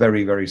like a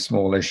very, very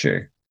small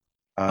issue.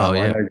 I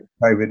know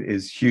COVID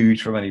is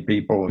huge for many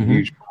people and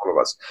huge for all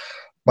of us,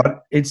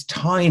 but it's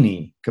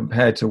tiny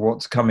compared to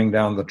what's coming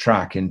down the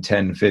track in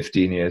 10,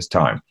 15 years'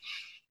 time.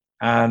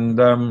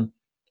 And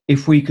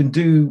if we can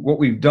do what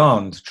we've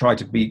done to try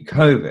to beat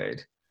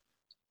COVID,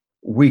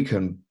 we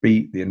can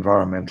beat the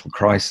environmental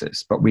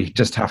crisis, but we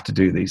just have to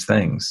do these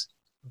things,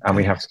 and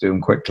we have to do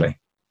them quickly.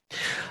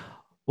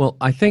 Well,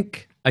 I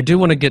think I do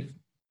want to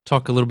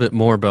talk a little bit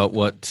more about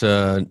what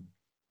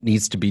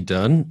needs to be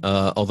done,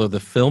 although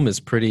the film is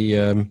pretty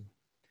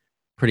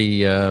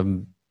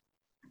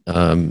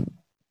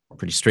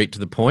straight to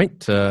the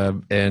point,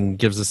 and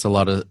gives us a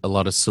lot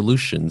of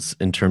solutions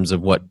in terms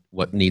of what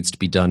needs to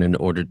be done in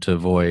order to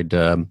avoid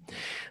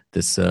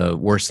this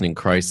worsening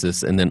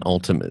crisis, and then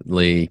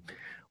ultimately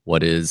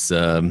what is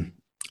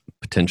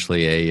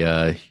potentially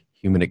a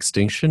human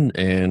extinction.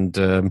 And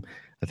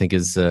I think,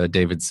 as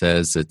David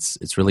says,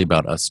 it's really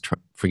about us.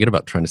 Forget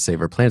about trying to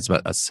save our planet; it's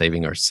about us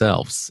saving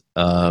ourselves.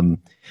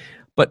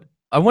 But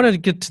I wanted to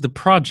get to the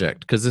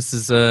project, because this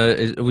is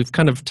we've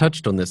kind of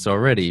touched on this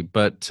already.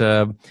 But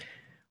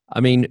I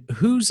mean,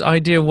 whose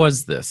idea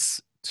was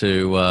this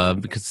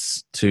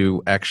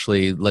to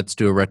actually let's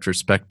do a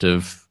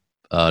retrospective,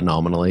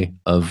 nominally,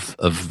 of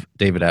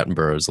David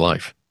Attenborough's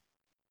life?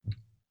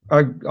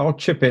 I'll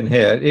chip in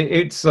here.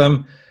 It's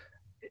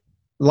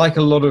like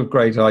a lot of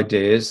great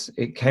ideas,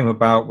 it came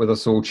about with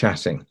us all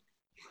chatting.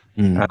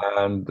 And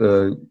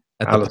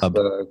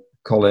Alistair,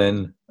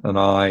 Colin, and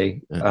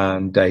I,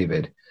 and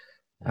David.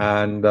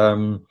 And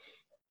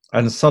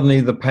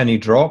suddenly the penny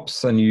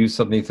drops, and you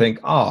suddenly think,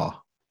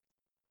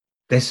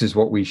 this is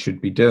what we should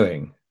be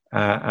doing.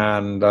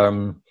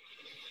 And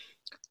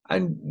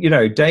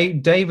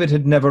David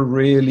had never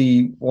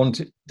really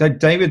wanted.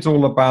 David's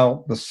all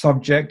about the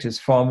subject is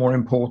far more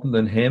important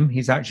than him.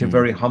 He's actually a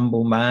very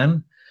humble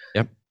man.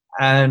 Yep.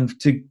 And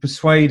to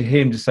persuade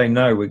him to say,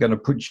 no, we're going to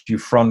put you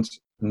front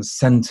and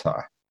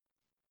center,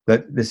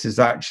 that this is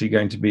actually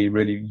going to be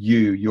really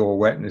your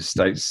witness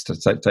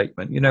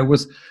statement,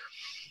 was,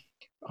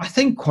 I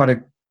think, quite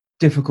a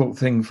difficult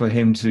thing for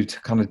him to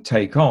kind of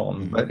take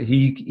on, but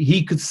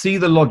he could see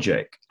the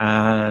logic,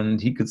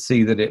 and he could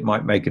see that it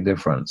might make a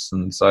difference.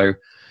 And so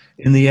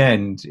in the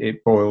end,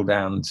 it boiled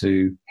down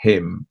to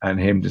him and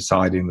him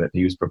deciding that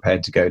he was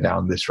prepared to go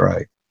down this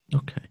road.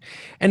 Okay.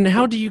 And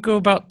how do you go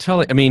about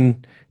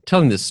telling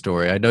this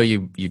story? I know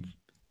you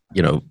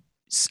know,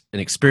 an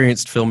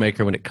experienced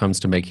filmmaker when it comes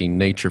to making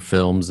nature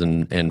films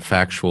and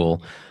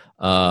factual,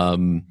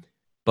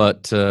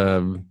 but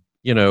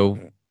you know,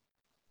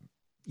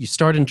 you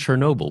start in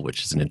Chernobyl,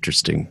 which is an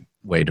interesting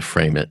way to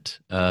frame it.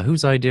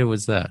 Whose idea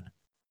was that?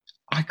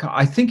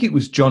 I think it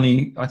was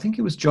Johnny. I think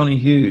it was Johnny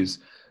Hughes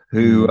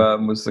who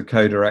was the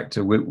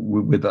co-director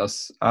with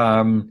us.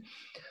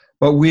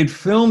 But we had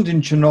filmed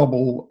in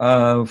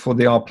Chernobyl for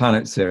the Our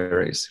Planet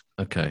series.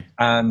 Okay.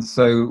 And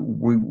so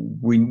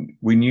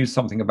we knew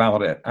something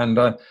about it. And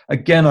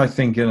again, I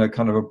think in a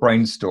kind of a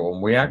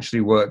brainstorm, we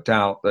actually worked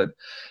out that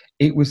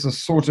it was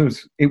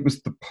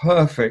the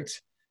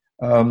perfect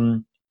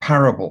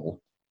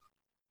parable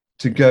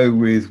to go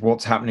with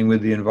what's happening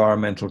with the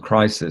environmental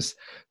crisis.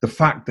 The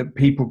fact that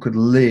people could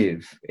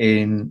live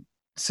in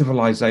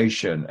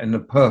civilization in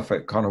the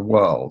perfect kind of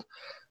world,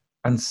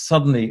 and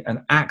suddenly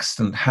an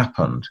accident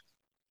happened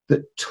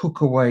that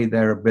took away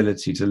their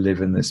ability to live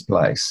in this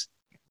place.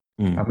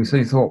 And we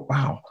suddenly thought,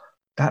 wow,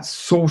 that's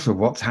sort of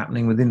what's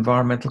happening with the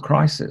environmental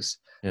crisis.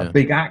 Yeah. A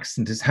big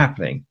accident is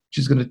happening, which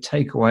is going to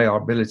take away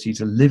our ability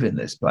to live in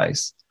this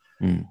place.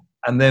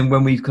 And then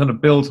when we kind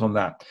of built on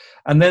that,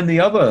 and then the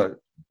other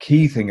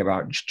key thing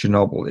about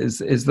Chernobyl is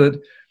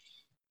that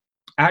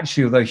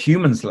actually, although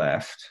humans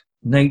left,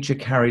 nature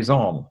carries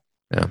on.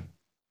 Yeah.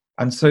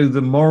 And so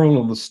the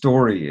moral of the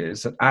story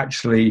is that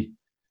actually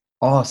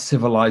our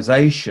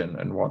civilization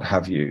and what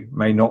have you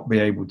may not be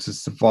able to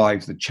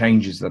survive the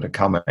changes that are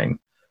coming,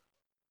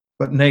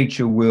 but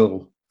nature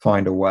will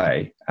find a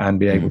way and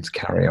be able to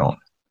carry on.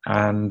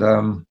 And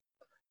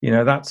you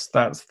know,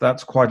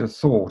 that's quite a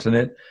thought.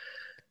 And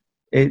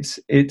it's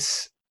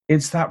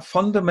that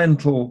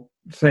fundamental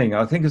thing.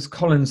 I think, as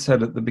Colin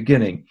said at the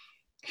beginning,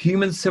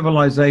 human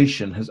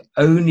civilization has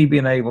only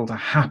been able to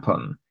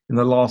happen in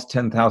the last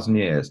 10,000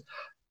 years.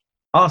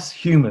 Us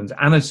humans,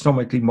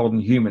 anatomically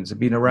modern humans, have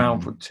been around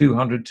for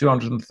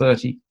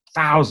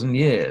 230,000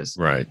 years.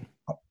 Right.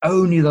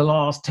 Only the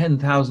last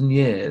 10,000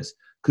 years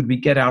could we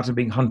get out of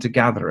being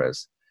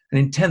hunter-gatherers. And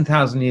in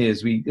 10,000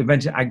 years, we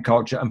invented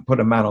agriculture and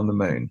put a man on the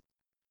moon.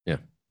 Yeah.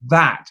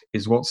 That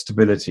is what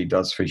stability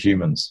does for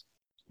humans.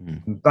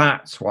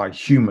 That's why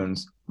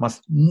humans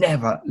must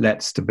never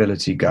let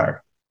stability go.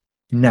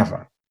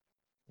 Never.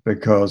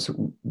 Because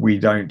we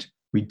don't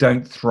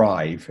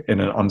thrive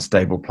in an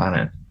unstable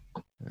planet.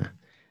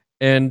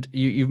 And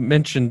you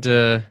mentioned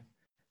David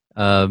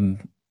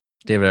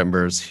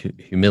Attenborough's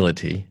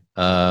humility,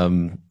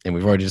 and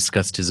we've already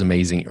discussed his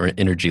amazing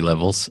energy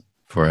levels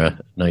for a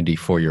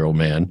 94-year-old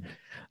man.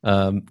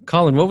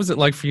 Colin, what was it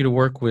like for you to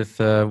work with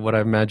what I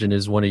imagine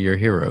is one of your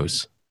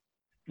heroes?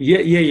 Yeah,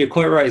 you're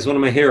quite right. He's one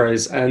of my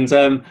heroes.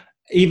 And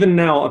even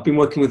now, I've been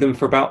working with him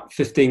for about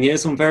 15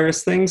 years on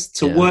various things.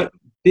 To work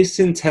this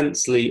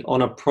intensely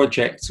on a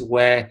project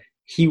where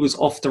he was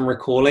often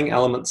recalling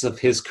elements of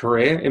his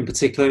career, in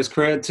particular his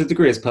career, to a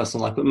degree his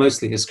personal life, but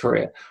mostly his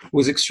career,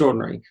 was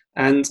extraordinary.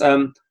 And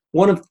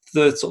one of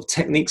the sort of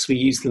techniques we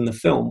used in the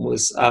film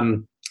was,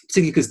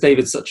 particularly because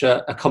David's such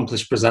an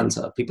accomplished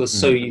presenter, people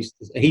are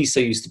he's so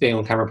used to being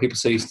on camera, people are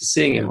so used to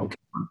seeing him on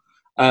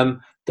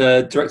camera.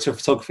 The director of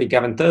photography,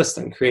 Gavin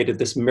Thurston, created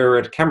this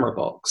mirrored camera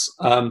box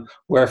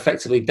where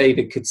effectively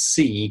David could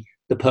see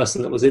the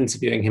person that was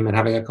interviewing him and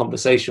having a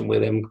conversation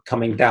with him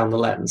coming down the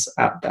lens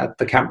at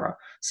the camera.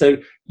 So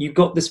you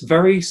got this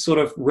very sort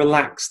of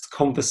relaxed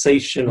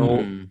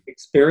conversational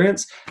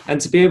experience.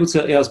 And to be able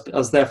to, I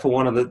was there for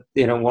one of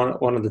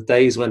the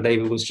days when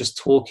David was just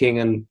talking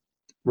and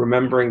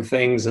remembering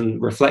things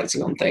and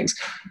reflecting on things.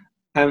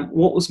 And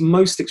what was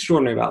most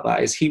extraordinary about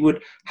that is he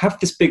would have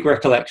this big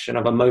recollection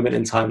of a moment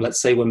in time,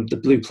 let's say when the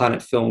Blue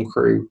Planet film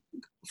crew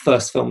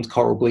first filmed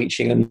coral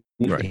bleaching, and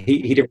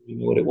he didn't really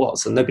know what it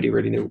was, and nobody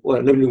knew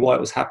why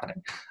it was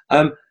happening.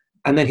 And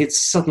then he'd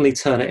suddenly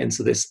turn it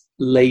into this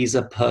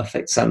laser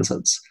perfect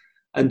sentence.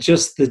 And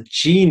just the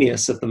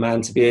genius of the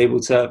man to be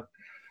able to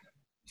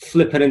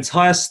flip an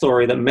entire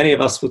story that many of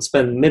us would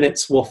spend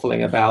minutes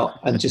waffling about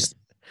and just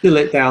distill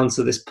it down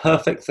to this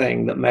perfect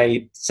thing that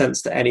made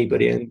sense to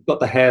anybody and got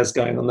the hairs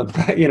going on the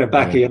back,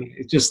 of you.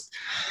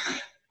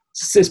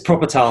 It's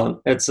proper talent.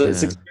 It's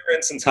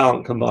experience and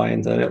talent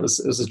combined, and it was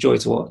a joy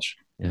to watch.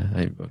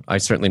 Yeah, I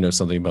certainly know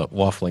something about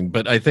waffling,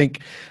 but I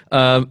think,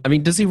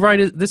 does he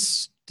write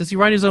this? Does he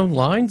write his own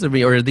lines? Or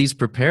are these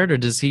prepared, or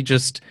does he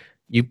just,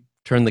 you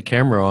turn the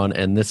camera on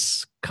and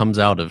this comes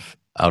out of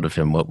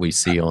him, what we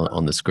see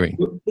on the screen?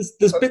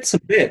 There's bits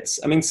and bits.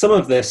 Some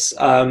of this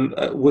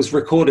was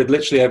recorded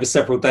literally over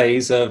several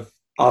days of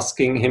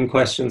asking him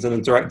questions and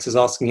the directors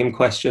asking him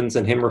questions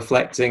and him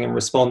reflecting and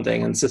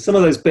responding. And so some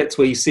of those bits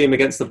where you see him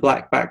against the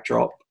black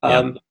backdrop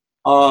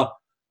are,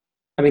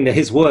 I mean, they're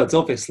his words,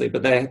 obviously,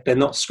 but they're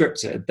not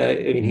scripted.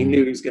 I mean, he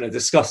knew he was going to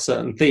discuss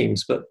certain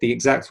themes, but the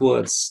exact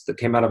words that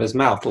came out of his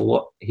mouth are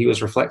what he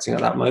was reflecting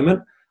at that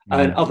moment.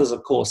 And others,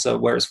 of course,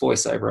 where it's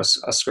voiceover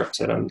are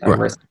scripted and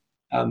written.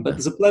 But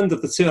there's a blend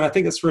of the two, and I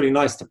think it's really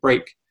nice to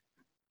break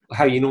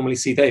how you normally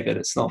see David.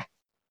 It's not.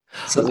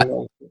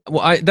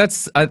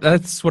 That's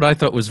what I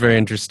thought was very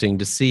interesting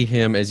to see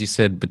him, as you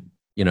said. But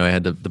I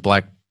had the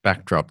black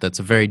backdrop. That's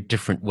a very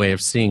different way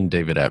of seeing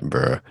David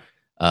Attenborough.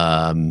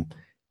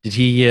 Did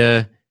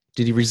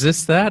he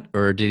resist that,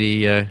 or did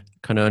he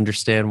kind of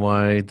understand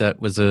why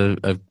that was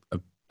a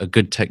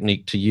good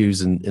technique to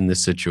use in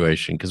this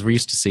situation? Because we're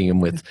used to seeing him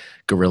with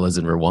gorillas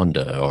in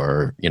Rwanda,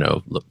 or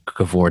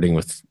cavorting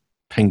with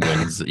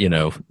penguins,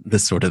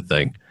 this sort of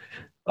thing.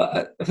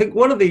 I think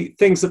one of the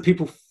things that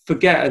people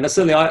forget, and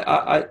certainly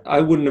I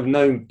wouldn't have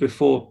known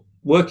before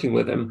working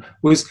with him,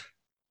 was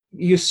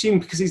you assume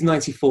because he's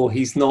 94,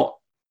 he's not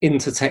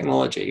into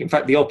technology. In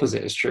fact, the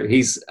opposite is true.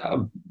 He's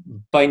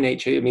by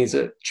nature, he's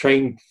a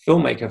trained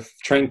filmmaker,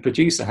 trained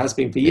producer, has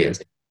been for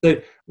years.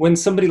 So when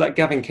somebody like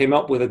Gavin came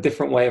up with a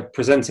different way of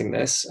presenting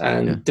this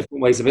and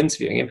different ways of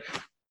interviewing him,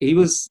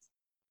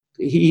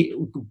 he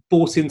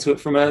bought into it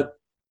from a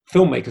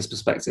filmmaker's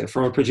perspective,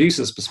 from a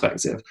producer's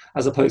perspective,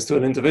 as opposed to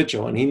an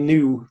individual. And he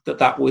knew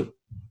that would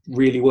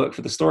really work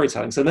for the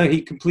storytelling. So no,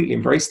 he completely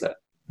embraced it.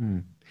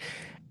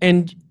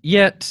 And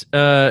yet,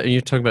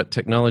 you're talking about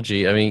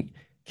technology. I mean,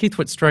 Keith,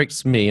 what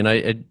strikes me,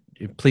 and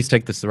please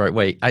take this the right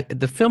way,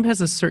 the film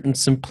has a certain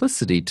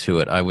simplicity to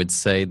it, I would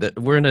say, that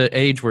we're in an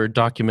age where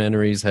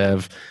documentaries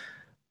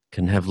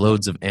can have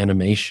loads of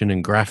animation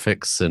and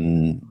graphics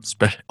and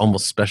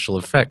almost special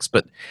effects,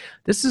 but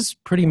this is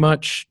pretty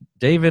much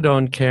David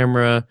on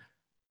camera,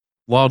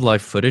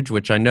 wildlife footage,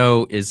 which I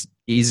know is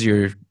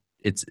easier.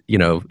 It's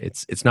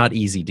not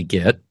easy to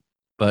get,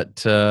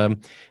 but and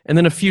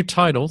then a few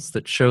titles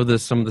that show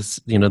some of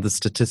the the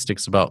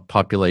statistics about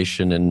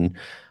population and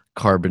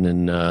carbon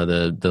and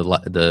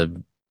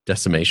the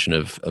decimation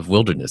of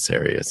wilderness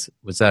areas.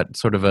 Was that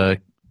sort of a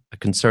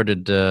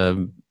concerted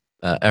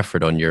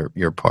effort on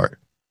your part?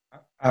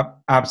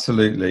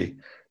 Absolutely.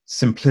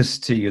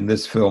 Simplicity in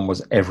this film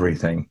was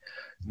everything,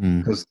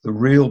 because the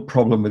real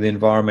problem with the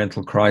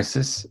environmental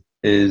crisis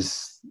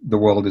is the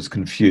world is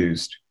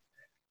confused,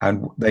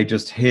 and they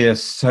just hear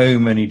so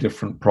many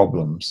different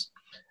problems,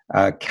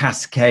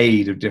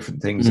 cascade of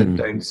different things that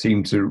don't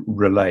seem to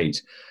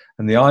relate.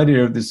 And the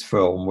idea of this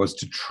film was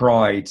to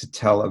try to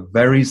tell a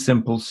very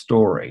simple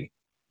story,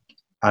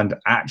 and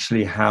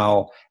actually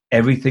how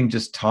everything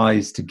just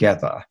ties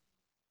together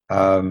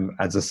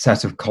as a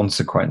set of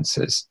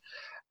consequences.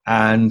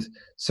 And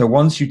so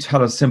once you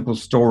tell a simple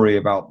story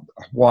about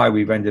why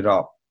we've ended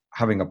up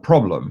having a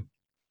problem,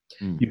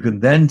 you can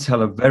then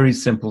tell a very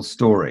simple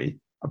story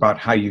about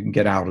how you can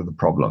get out of the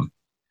problem.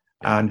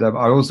 And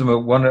I also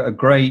met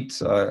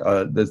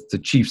the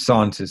chief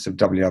scientist of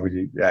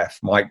WWF,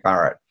 Mike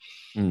Barrett.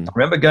 I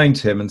remember going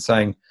to him and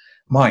saying,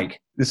 Mike,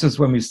 this is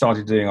when we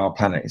started doing Our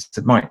Planet. He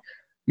said, Mike,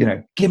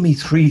 give me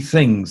 3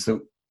 things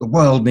that the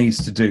world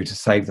needs to do to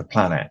save the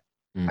planet.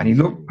 And he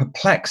looked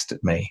perplexed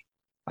at me,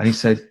 and he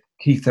said,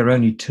 Keith, there are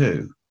only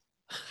 2,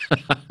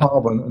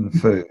 carbon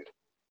and food.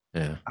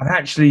 And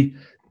actually,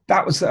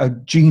 that was a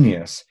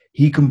genius.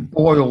 He can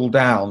boil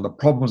down the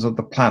problems of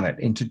the planet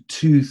into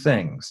 2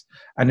 things.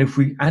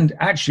 And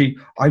actually,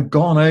 I've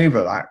gone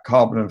over that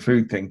carbon and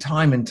food thing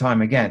time and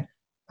time again.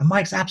 And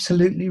Mike's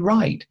absolutely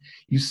right.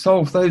 You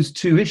solve those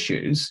 2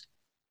 issues,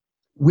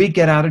 we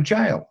get out of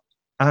jail.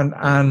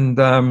 And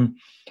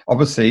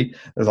obviously,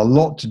 there's a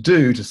lot to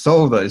do to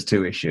solve those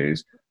 2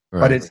 issues,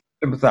 but it's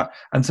simple as that.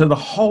 And so the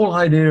whole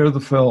idea of the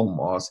film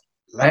was,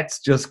 let's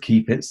just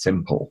keep it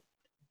simple,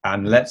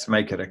 and let's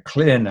make it a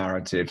clear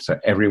narrative so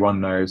everyone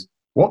knows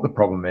what the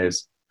problem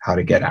is, how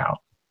to get out.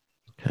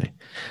 Okay.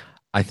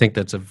 I think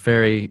that's a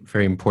very,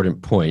 very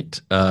important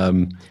point.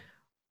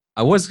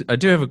 I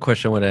do have a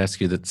question I want to ask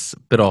you that's a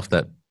bit off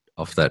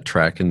that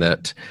track, and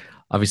that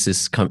obviously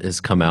has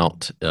come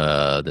out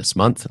this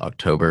month,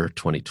 October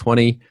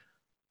 2020.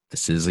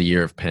 This is a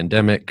year of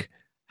pandemic.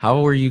 How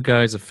were you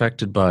guys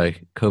affected by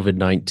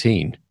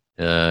COVID-19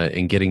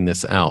 in getting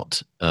this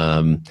out?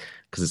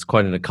 Because it's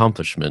quite an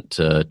accomplishment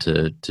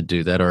to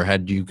do that. Or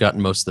had you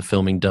gotten most of the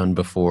filming done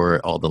before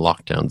all the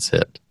lockdowns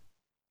hit?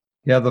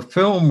 Yeah, the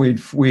film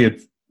we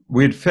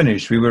had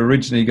finished. We were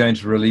originally going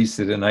to release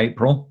it in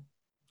April.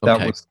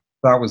 Okay.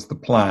 That was the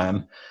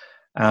plan,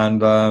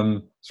 and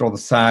it's rather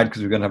sad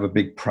because we're going to have a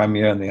big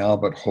premiere in the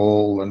Albert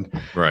Hall and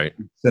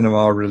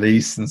cinema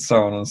release and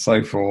so on and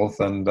so forth.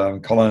 And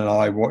Colin and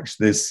I watched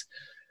this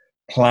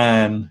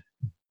plan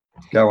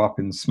go up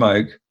in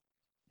smoke.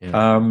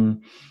 Yeah.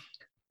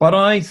 But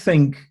I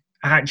think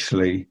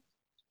actually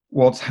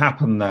what's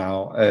happened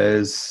now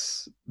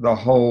is the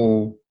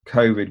whole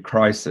COVID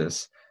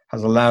crisis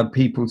has allowed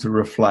people to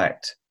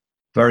reflect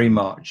very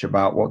much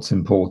about what's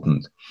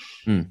important.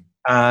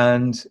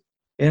 And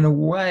in a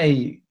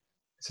way,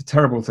 it's a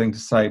terrible thing to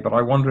say, but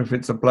I wonder if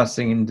it's a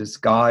blessing in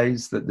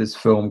disguise that this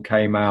film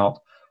came out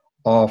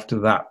after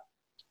that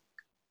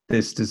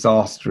this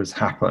disaster has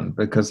happened,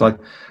 because I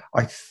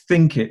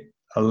think it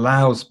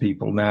allows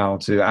people now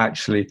to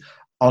actually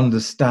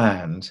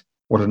understand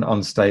what an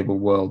unstable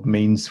world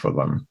means for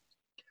them,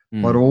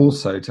 but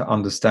also to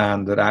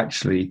understand that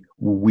actually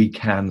we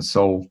can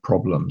solve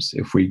problems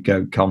if we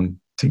come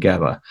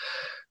together.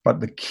 But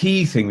the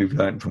key thing we've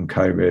learned from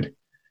COVID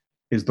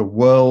is the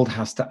world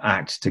has to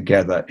act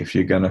together if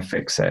you're going to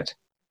fix it.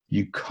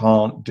 You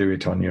can't do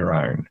it on your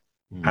own.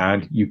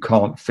 And you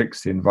can't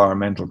fix the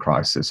environmental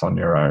crisis on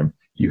your own.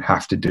 You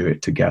have to do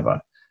it together.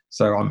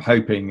 So I'm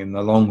hoping in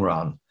the long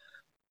run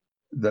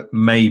that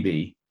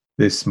maybe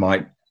this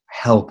might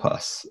help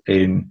us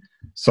in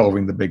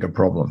solving the bigger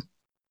problem.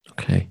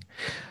 Okay.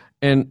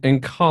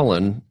 And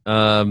Colin,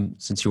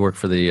 since you work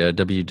for the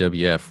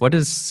WWF, what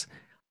is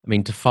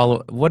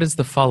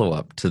the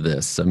follow-up to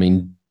this? I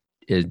mean,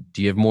 do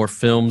you have more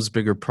films,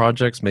 bigger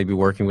projects, maybe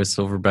working with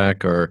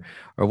Silverback, or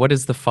what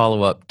is the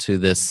follow-up to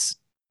this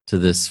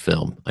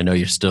film? I know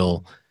you're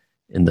still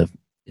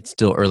it's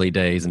still early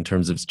days in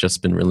terms of it's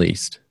just been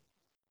released.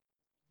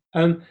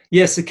 So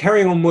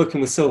carrying on working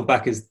with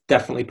Silverback is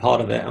definitely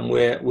part of it, and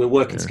we're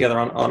working together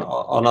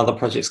on other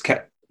projects.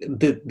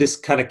 This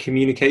kind of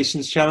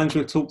communications challenge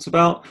we've talked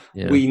about,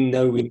 we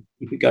know we need to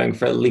keep it going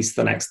for at least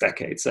the next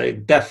decade. So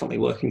definitely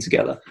working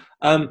together.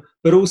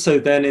 But also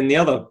then in the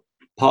other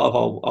part of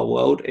our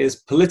world is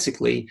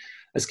politically,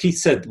 as Keith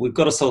said, we've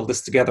got to solve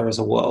this together as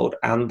a world,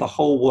 and the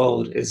whole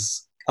world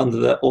is under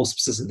the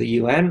auspices of the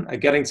UN are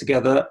getting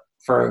together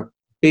for a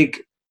big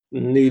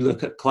new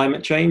look at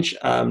climate change,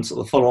 sort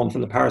of follow on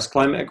from the Paris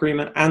Climate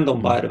Agreement, and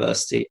on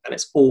biodiversity, and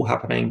it's all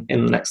happening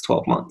in the next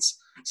 12 months.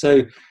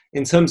 So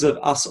in terms of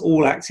us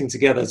all acting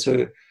together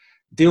to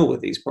deal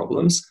with these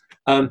problems,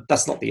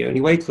 that's not the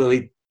only way.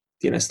 Clearly,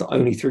 it's not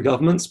only through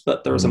governments,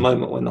 but there is a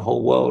moment when the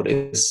whole world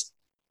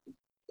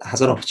has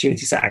an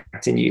opportunity to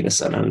act in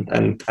unison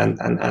and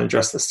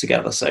address this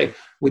together. So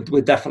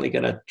we're definitely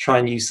going to try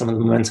and use some of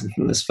the momentum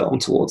from this film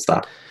towards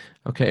that.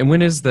 Okay, and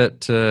when is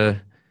that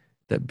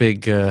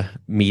big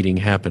meeting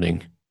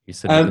happening? You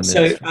said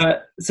so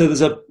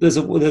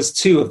there's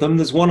two of them.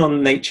 There's one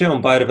on nature,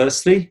 on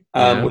biodiversity,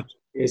 which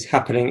is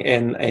happening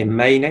in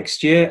May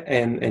next year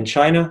in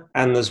China,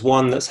 and there's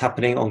one that's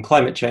happening on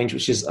climate change,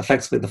 which is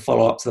effectively the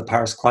follow-up to the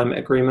Paris Climate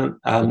Agreement,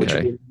 which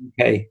will be in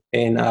the UK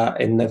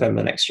in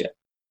November next year.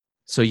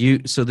 So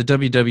the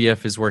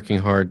WWF is working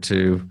hard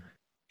to,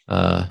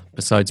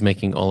 besides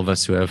making all of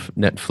us who have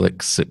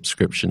Netflix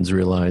subscriptions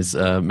realize,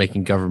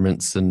 making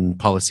governments and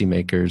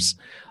policymakers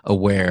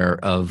aware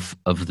of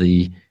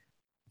the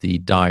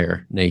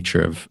dire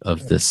nature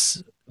of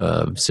this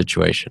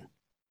situation.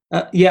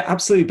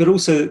 Absolutely, but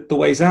also the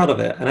ways out of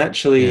it, and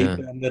actually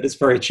that it's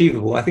very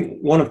achievable. I think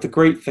one of the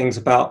great things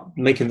about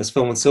making this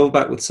film with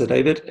Silverback with Sir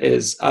David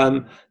is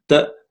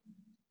that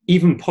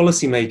even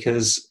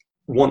policymakers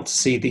want to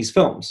see these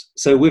films.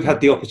 So we've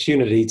had the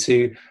opportunity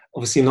to,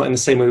 obviously not in the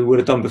same way we would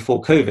have done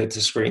before COVID,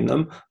 to screen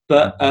them,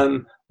 but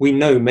we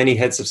know many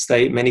heads of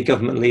state, many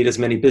government leaders,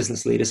 many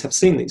business leaders have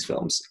seen these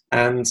films,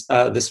 and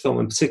this film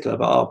in particular,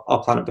 but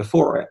Our Planet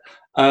Before It.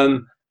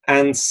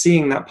 And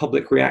seeing that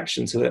public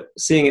reaction to it,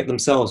 seeing it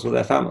themselves with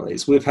their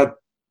families, we've had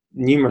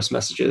numerous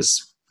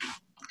messages.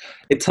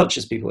 It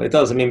touches people. It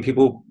does. I mean,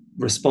 people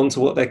respond to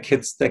what their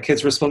kids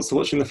respond to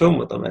watching the film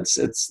with them. It's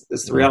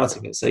the reality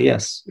of it. So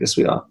yes,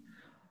 we are.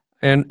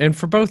 And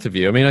for both of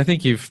you, I mean, I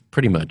think you've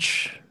pretty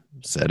much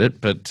said it,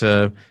 but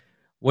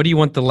what do you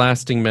want the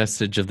lasting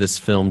message of this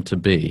film to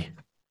be?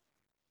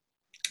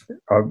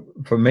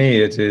 For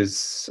me, it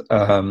is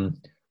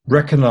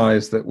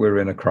recognize that we're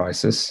in a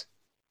crisis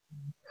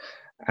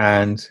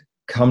and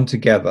come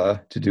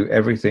together to do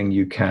everything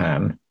you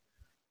can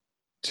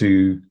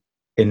to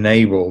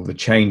enable the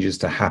changes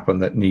to happen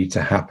that need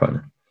to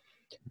happen.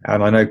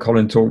 And I know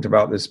Colin talked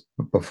about this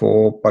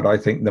before, but I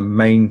think the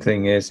main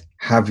thing is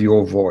have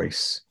your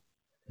voice.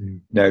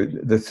 Now,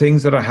 the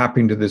things that are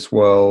happening to this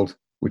world,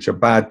 which are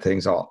bad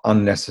things, are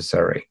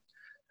unnecessary.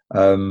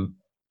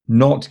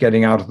 Not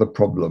getting out of the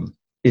problem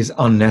is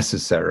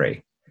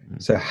unnecessary.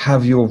 So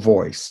have your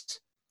voice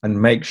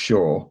and make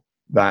sure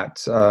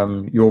that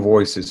your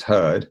voice is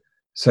heard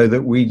so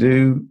that we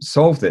do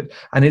solve it.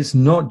 And it's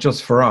not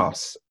just for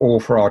us or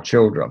for our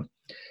children.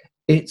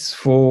 It's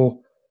for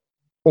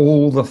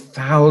all the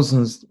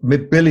thousands,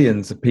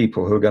 billions of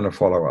people who are going to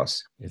follow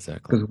us.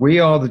 Exactly. Because we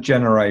are the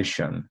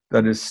generation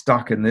that is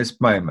stuck in this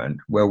moment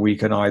where we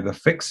can either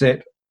fix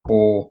it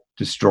or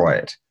destroy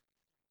it.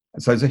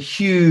 And so it's a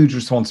huge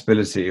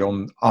responsibility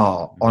on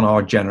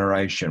our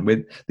generation.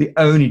 We're the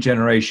only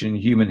generation in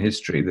human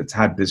history that's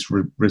had this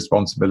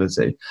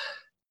responsibility.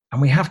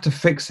 And we have to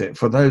fix it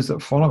for those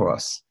that follow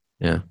us.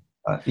 Yeah.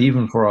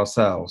 Even for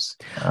ourselves.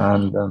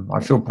 And I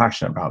feel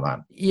passionate about that.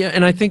 Yeah,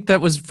 and I think that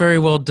was very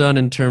well done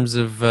in terms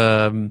of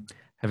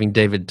having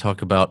David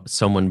talk about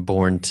someone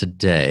born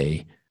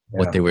today,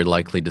 what they were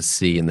likely to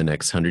see in the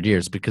next 100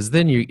 years, because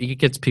then it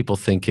gets people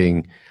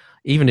thinking,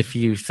 even if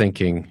you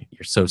thinking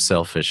you're so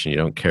selfish and you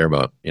don't care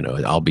about,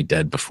 I'll be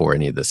dead before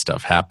any of this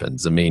stuff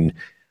happens. I mean,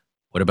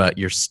 what about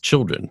your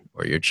children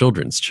or your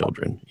children's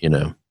children,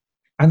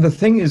 And the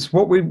thing is,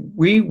 what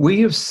we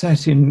have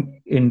set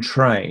in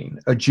train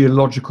a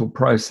geological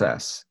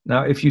process.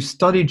 Now, if you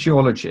study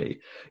geology,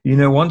 you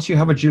know, once you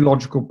have a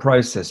geological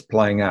process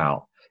playing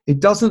out, it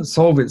doesn't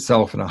solve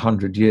itself in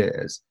 100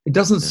 years. It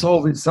doesn't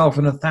solve itself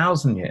in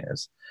 1,000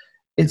 years.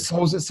 It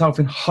solves itself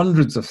in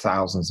hundreds of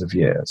thousands of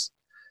years.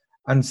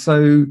 And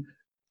so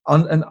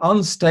an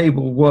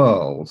unstable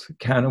world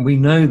can, and we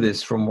know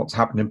this from what's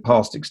happened in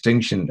past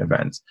extinction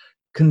events,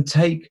 can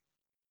take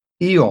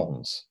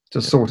eons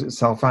to sort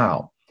itself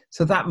out.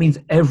 So that means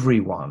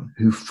everyone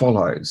who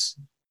follows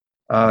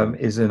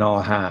is in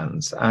our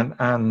hands.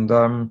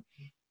 And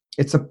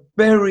it's a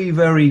very,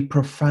 very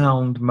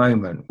profound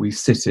moment we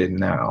sit in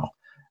now.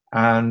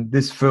 And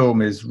this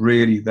film is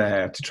really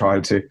there to try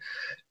to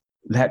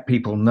let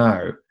people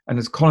know. And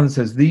as Colin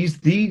says,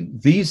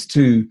 these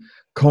two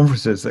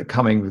conferences that are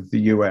coming with the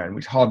UN,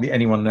 which hardly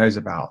anyone knows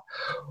about,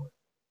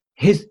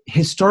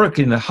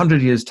 historically, in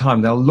 100 years'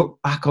 time, they'll look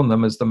back on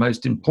them as the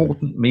most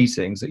important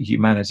meetings that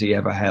humanity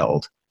ever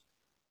held.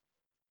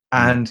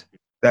 And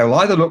they'll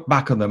either look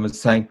back on them as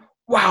saying,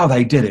 wow,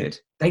 they did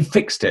it, they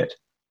fixed it,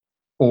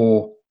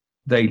 or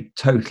they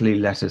totally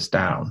let us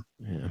down.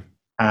 Yeah.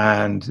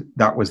 And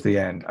that was the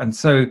end. And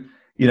so,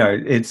 you know,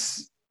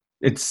 it's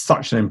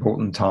such an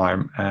important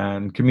time,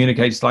 and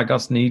communicators like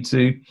us need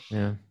to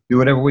do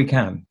whatever we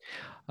can.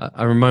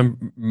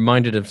 I'm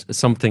reminded of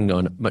something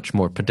on much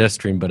more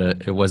pedestrian, but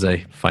it was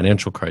a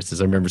financial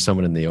crisis. I remember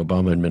someone in the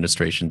Obama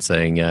administration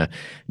saying,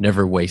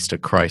 never waste a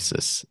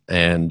crisis.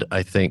 And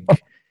I think,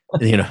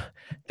 you know,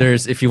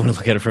 if you want to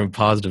look at it from a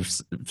positive,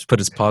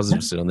 put a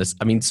positive spin on this,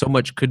 I mean, so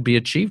much could be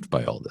achieved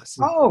by all this.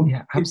 Oh,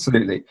 yeah,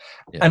 absolutely.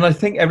 Yeah. And I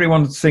think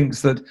everyone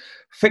thinks that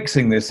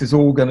fixing this is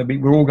all going to be,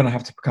 we're all going to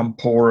have to become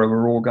poorer,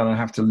 we're all going to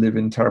have to live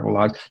in terrible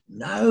lives.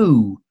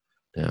 No.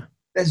 Yeah.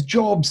 There's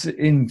jobs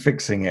in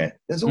fixing it.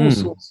 There's all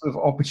sorts of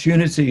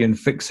opportunity in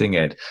fixing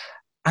it.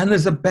 And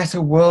there's a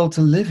better world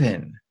to live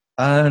in.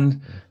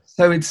 And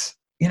so it's,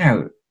 you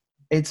know,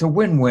 it's a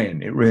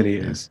win-win. It really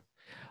is.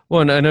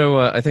 Well, and I know,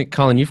 I think,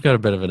 Colin, you've got a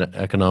bit of an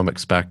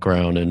economics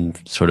background and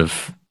sort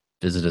of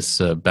business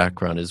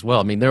background as well.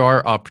 I mean, there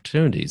are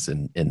opportunities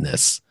in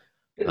this.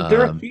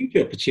 There are huge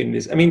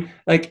opportunities. I mean,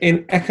 like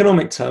in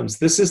economic terms,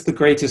 this is the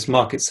greatest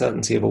market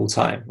certainty of all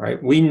time,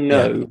 right? We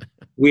know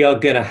we are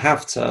going to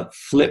have to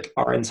flip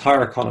our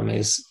entire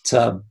economies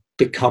to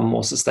become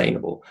more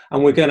sustainable.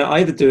 And we're going to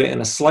either do it in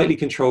a slightly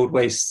controlled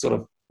way, sort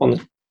of on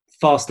the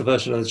faster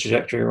version of the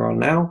trajectory we're on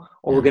now,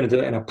 or we're going to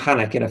do it in a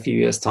panic in a few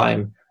years'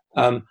 time.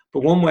 But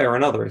one way or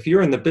another, if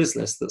you're in the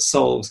business that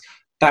solves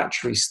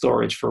battery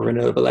storage for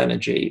renewable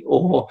energy,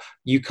 or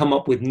you come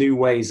up with new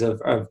ways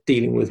of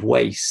dealing with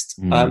waste,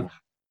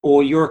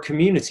 or you're a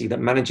community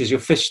that manages your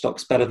fish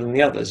stocks better than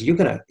the others, you're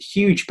going to have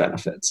huge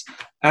benefits.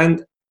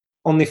 And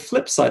on the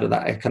flip side of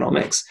that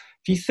economics,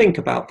 if you think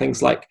about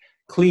things like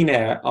clean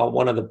air are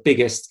one of the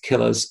biggest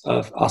killers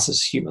of us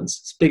as humans.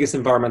 It's the biggest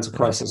environmental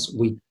crisis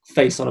we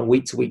face on a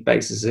week-to-week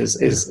basis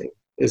is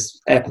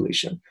air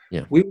pollution.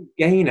 Yeah. We will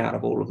gain out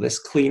of all of this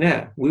clean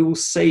air. We will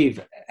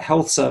save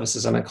health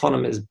services and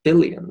economies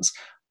billions.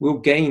 We'll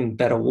gain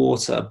better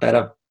water,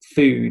 better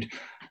food,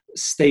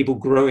 stable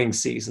growing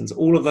seasons,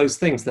 all of those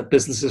things that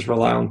businesses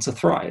rely on to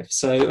thrive.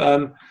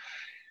 So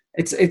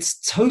it's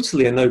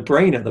totally a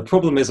no-brainer. The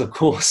problem is, of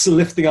course,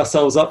 lifting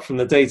ourselves up from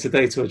the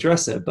day-to-day to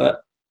address it.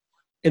 But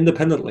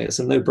independently, it's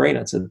a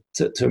no-brainer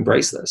to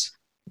embrace this.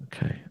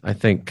 Okay. I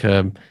think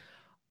both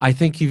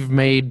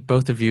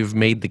of you have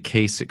made the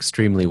case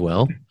extremely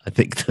well. I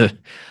think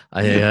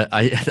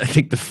I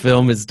think the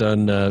film is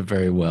done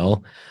very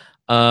well.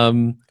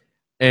 And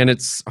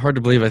it's hard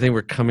to believe. I think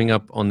we're coming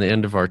up on the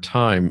end of our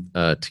time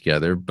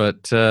together.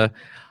 But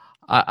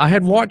I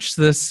had watched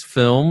this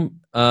film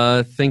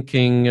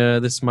thinking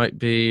this might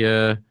be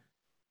Sir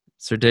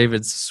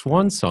David's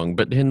swan song.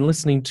 But in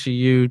listening to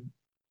you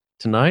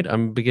tonight,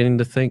 I'm beginning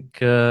to think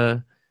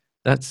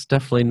that's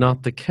definitely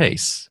not the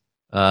case.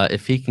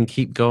 If he can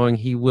keep going,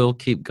 he will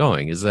keep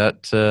going. Is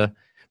that...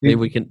 Maybe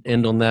we can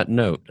end on that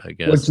note, I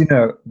guess. Well, you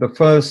know, the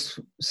first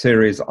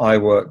series I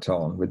worked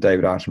on with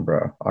David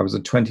Attenborough, I was a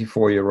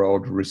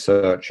 24-year-old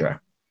researcher.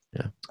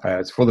 Yeah.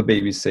 It's for the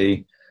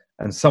BBC.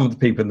 And some of the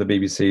people in the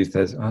BBC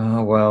says,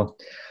 oh, well,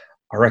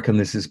 I reckon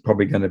this is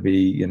probably going to be,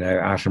 you know,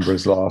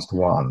 Attenborough's last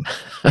one.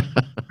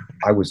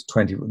 I was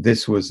 20.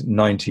 This was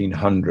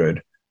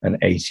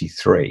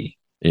 1983.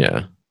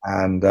 Yeah.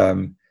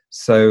 And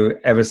so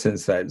ever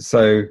since then,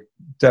 so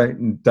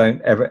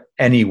don't ever,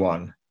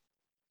 anyone,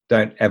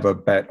 don't ever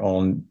bet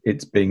on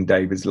it's being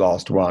David's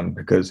last one,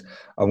 because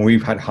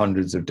we've had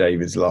hundreds of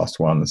David's last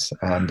ones,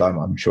 and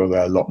I'm sure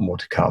there are a lot more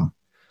to come.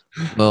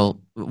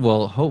 Well,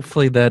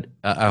 hopefully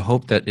I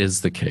hope that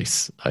is the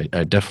case.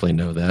 I definitely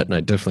know that, and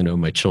I definitely know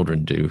my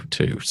children do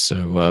too.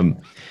 So,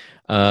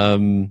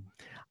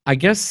 I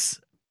guess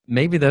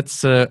maybe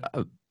that's I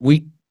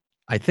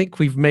think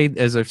we've made,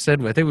 as I've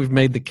said, I think we've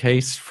made the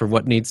case for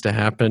what needs to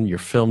happen. Your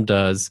film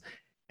does,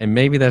 and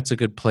maybe that's a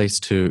good place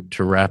to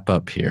wrap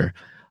up here.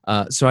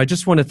 So I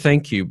just want to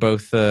thank you,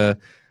 both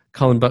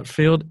Colin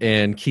Buttfield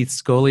and Keith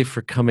Scoley,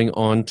 for coming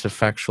on to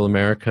Factual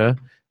America.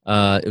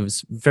 It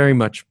was very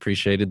much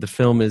appreciated. The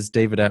film is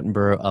David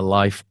Attenborough, A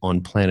Life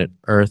on Planet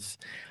Earth,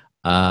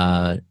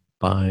 on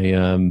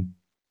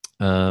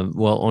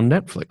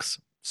Netflix.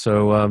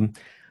 So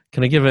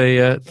can I give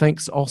a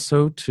thanks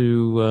also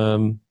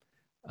to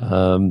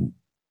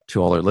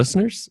all our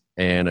listeners,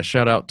 and a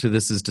shout out to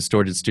This Is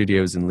Distorted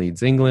Studios in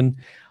Leeds, England.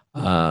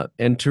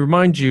 And to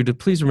remind you to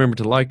please remember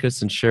to like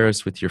us and share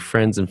us with your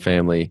friends and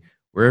family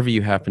wherever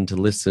you happen to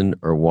listen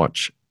or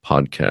watch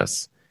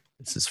podcasts.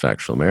 This is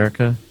Factual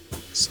America,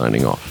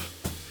 signing off.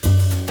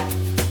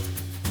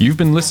 You've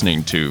been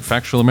listening to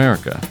Factual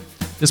America.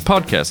 This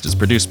podcast is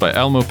produced by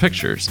Alamo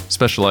Pictures,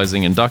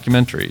 specializing in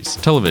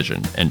documentaries,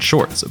 television, and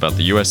shorts about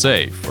the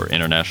USA for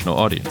international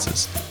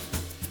audiences.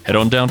 Head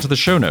on down to the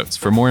show notes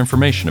for more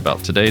information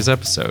about today's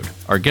episode,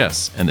 our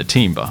guests, and the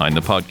team behind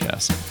the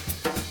podcast.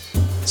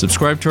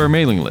 Subscribe to our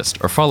mailing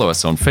list or follow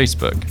us on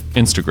Facebook,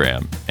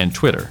 Instagram, and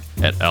Twitter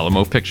at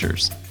Alamo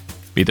Pictures.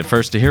 Be the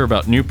first to hear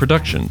about new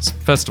productions,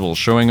 festivals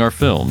showing our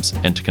films,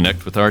 and to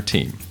connect with our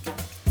team.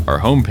 Our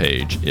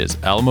homepage is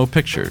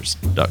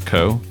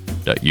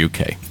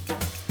alamopictures.co.uk.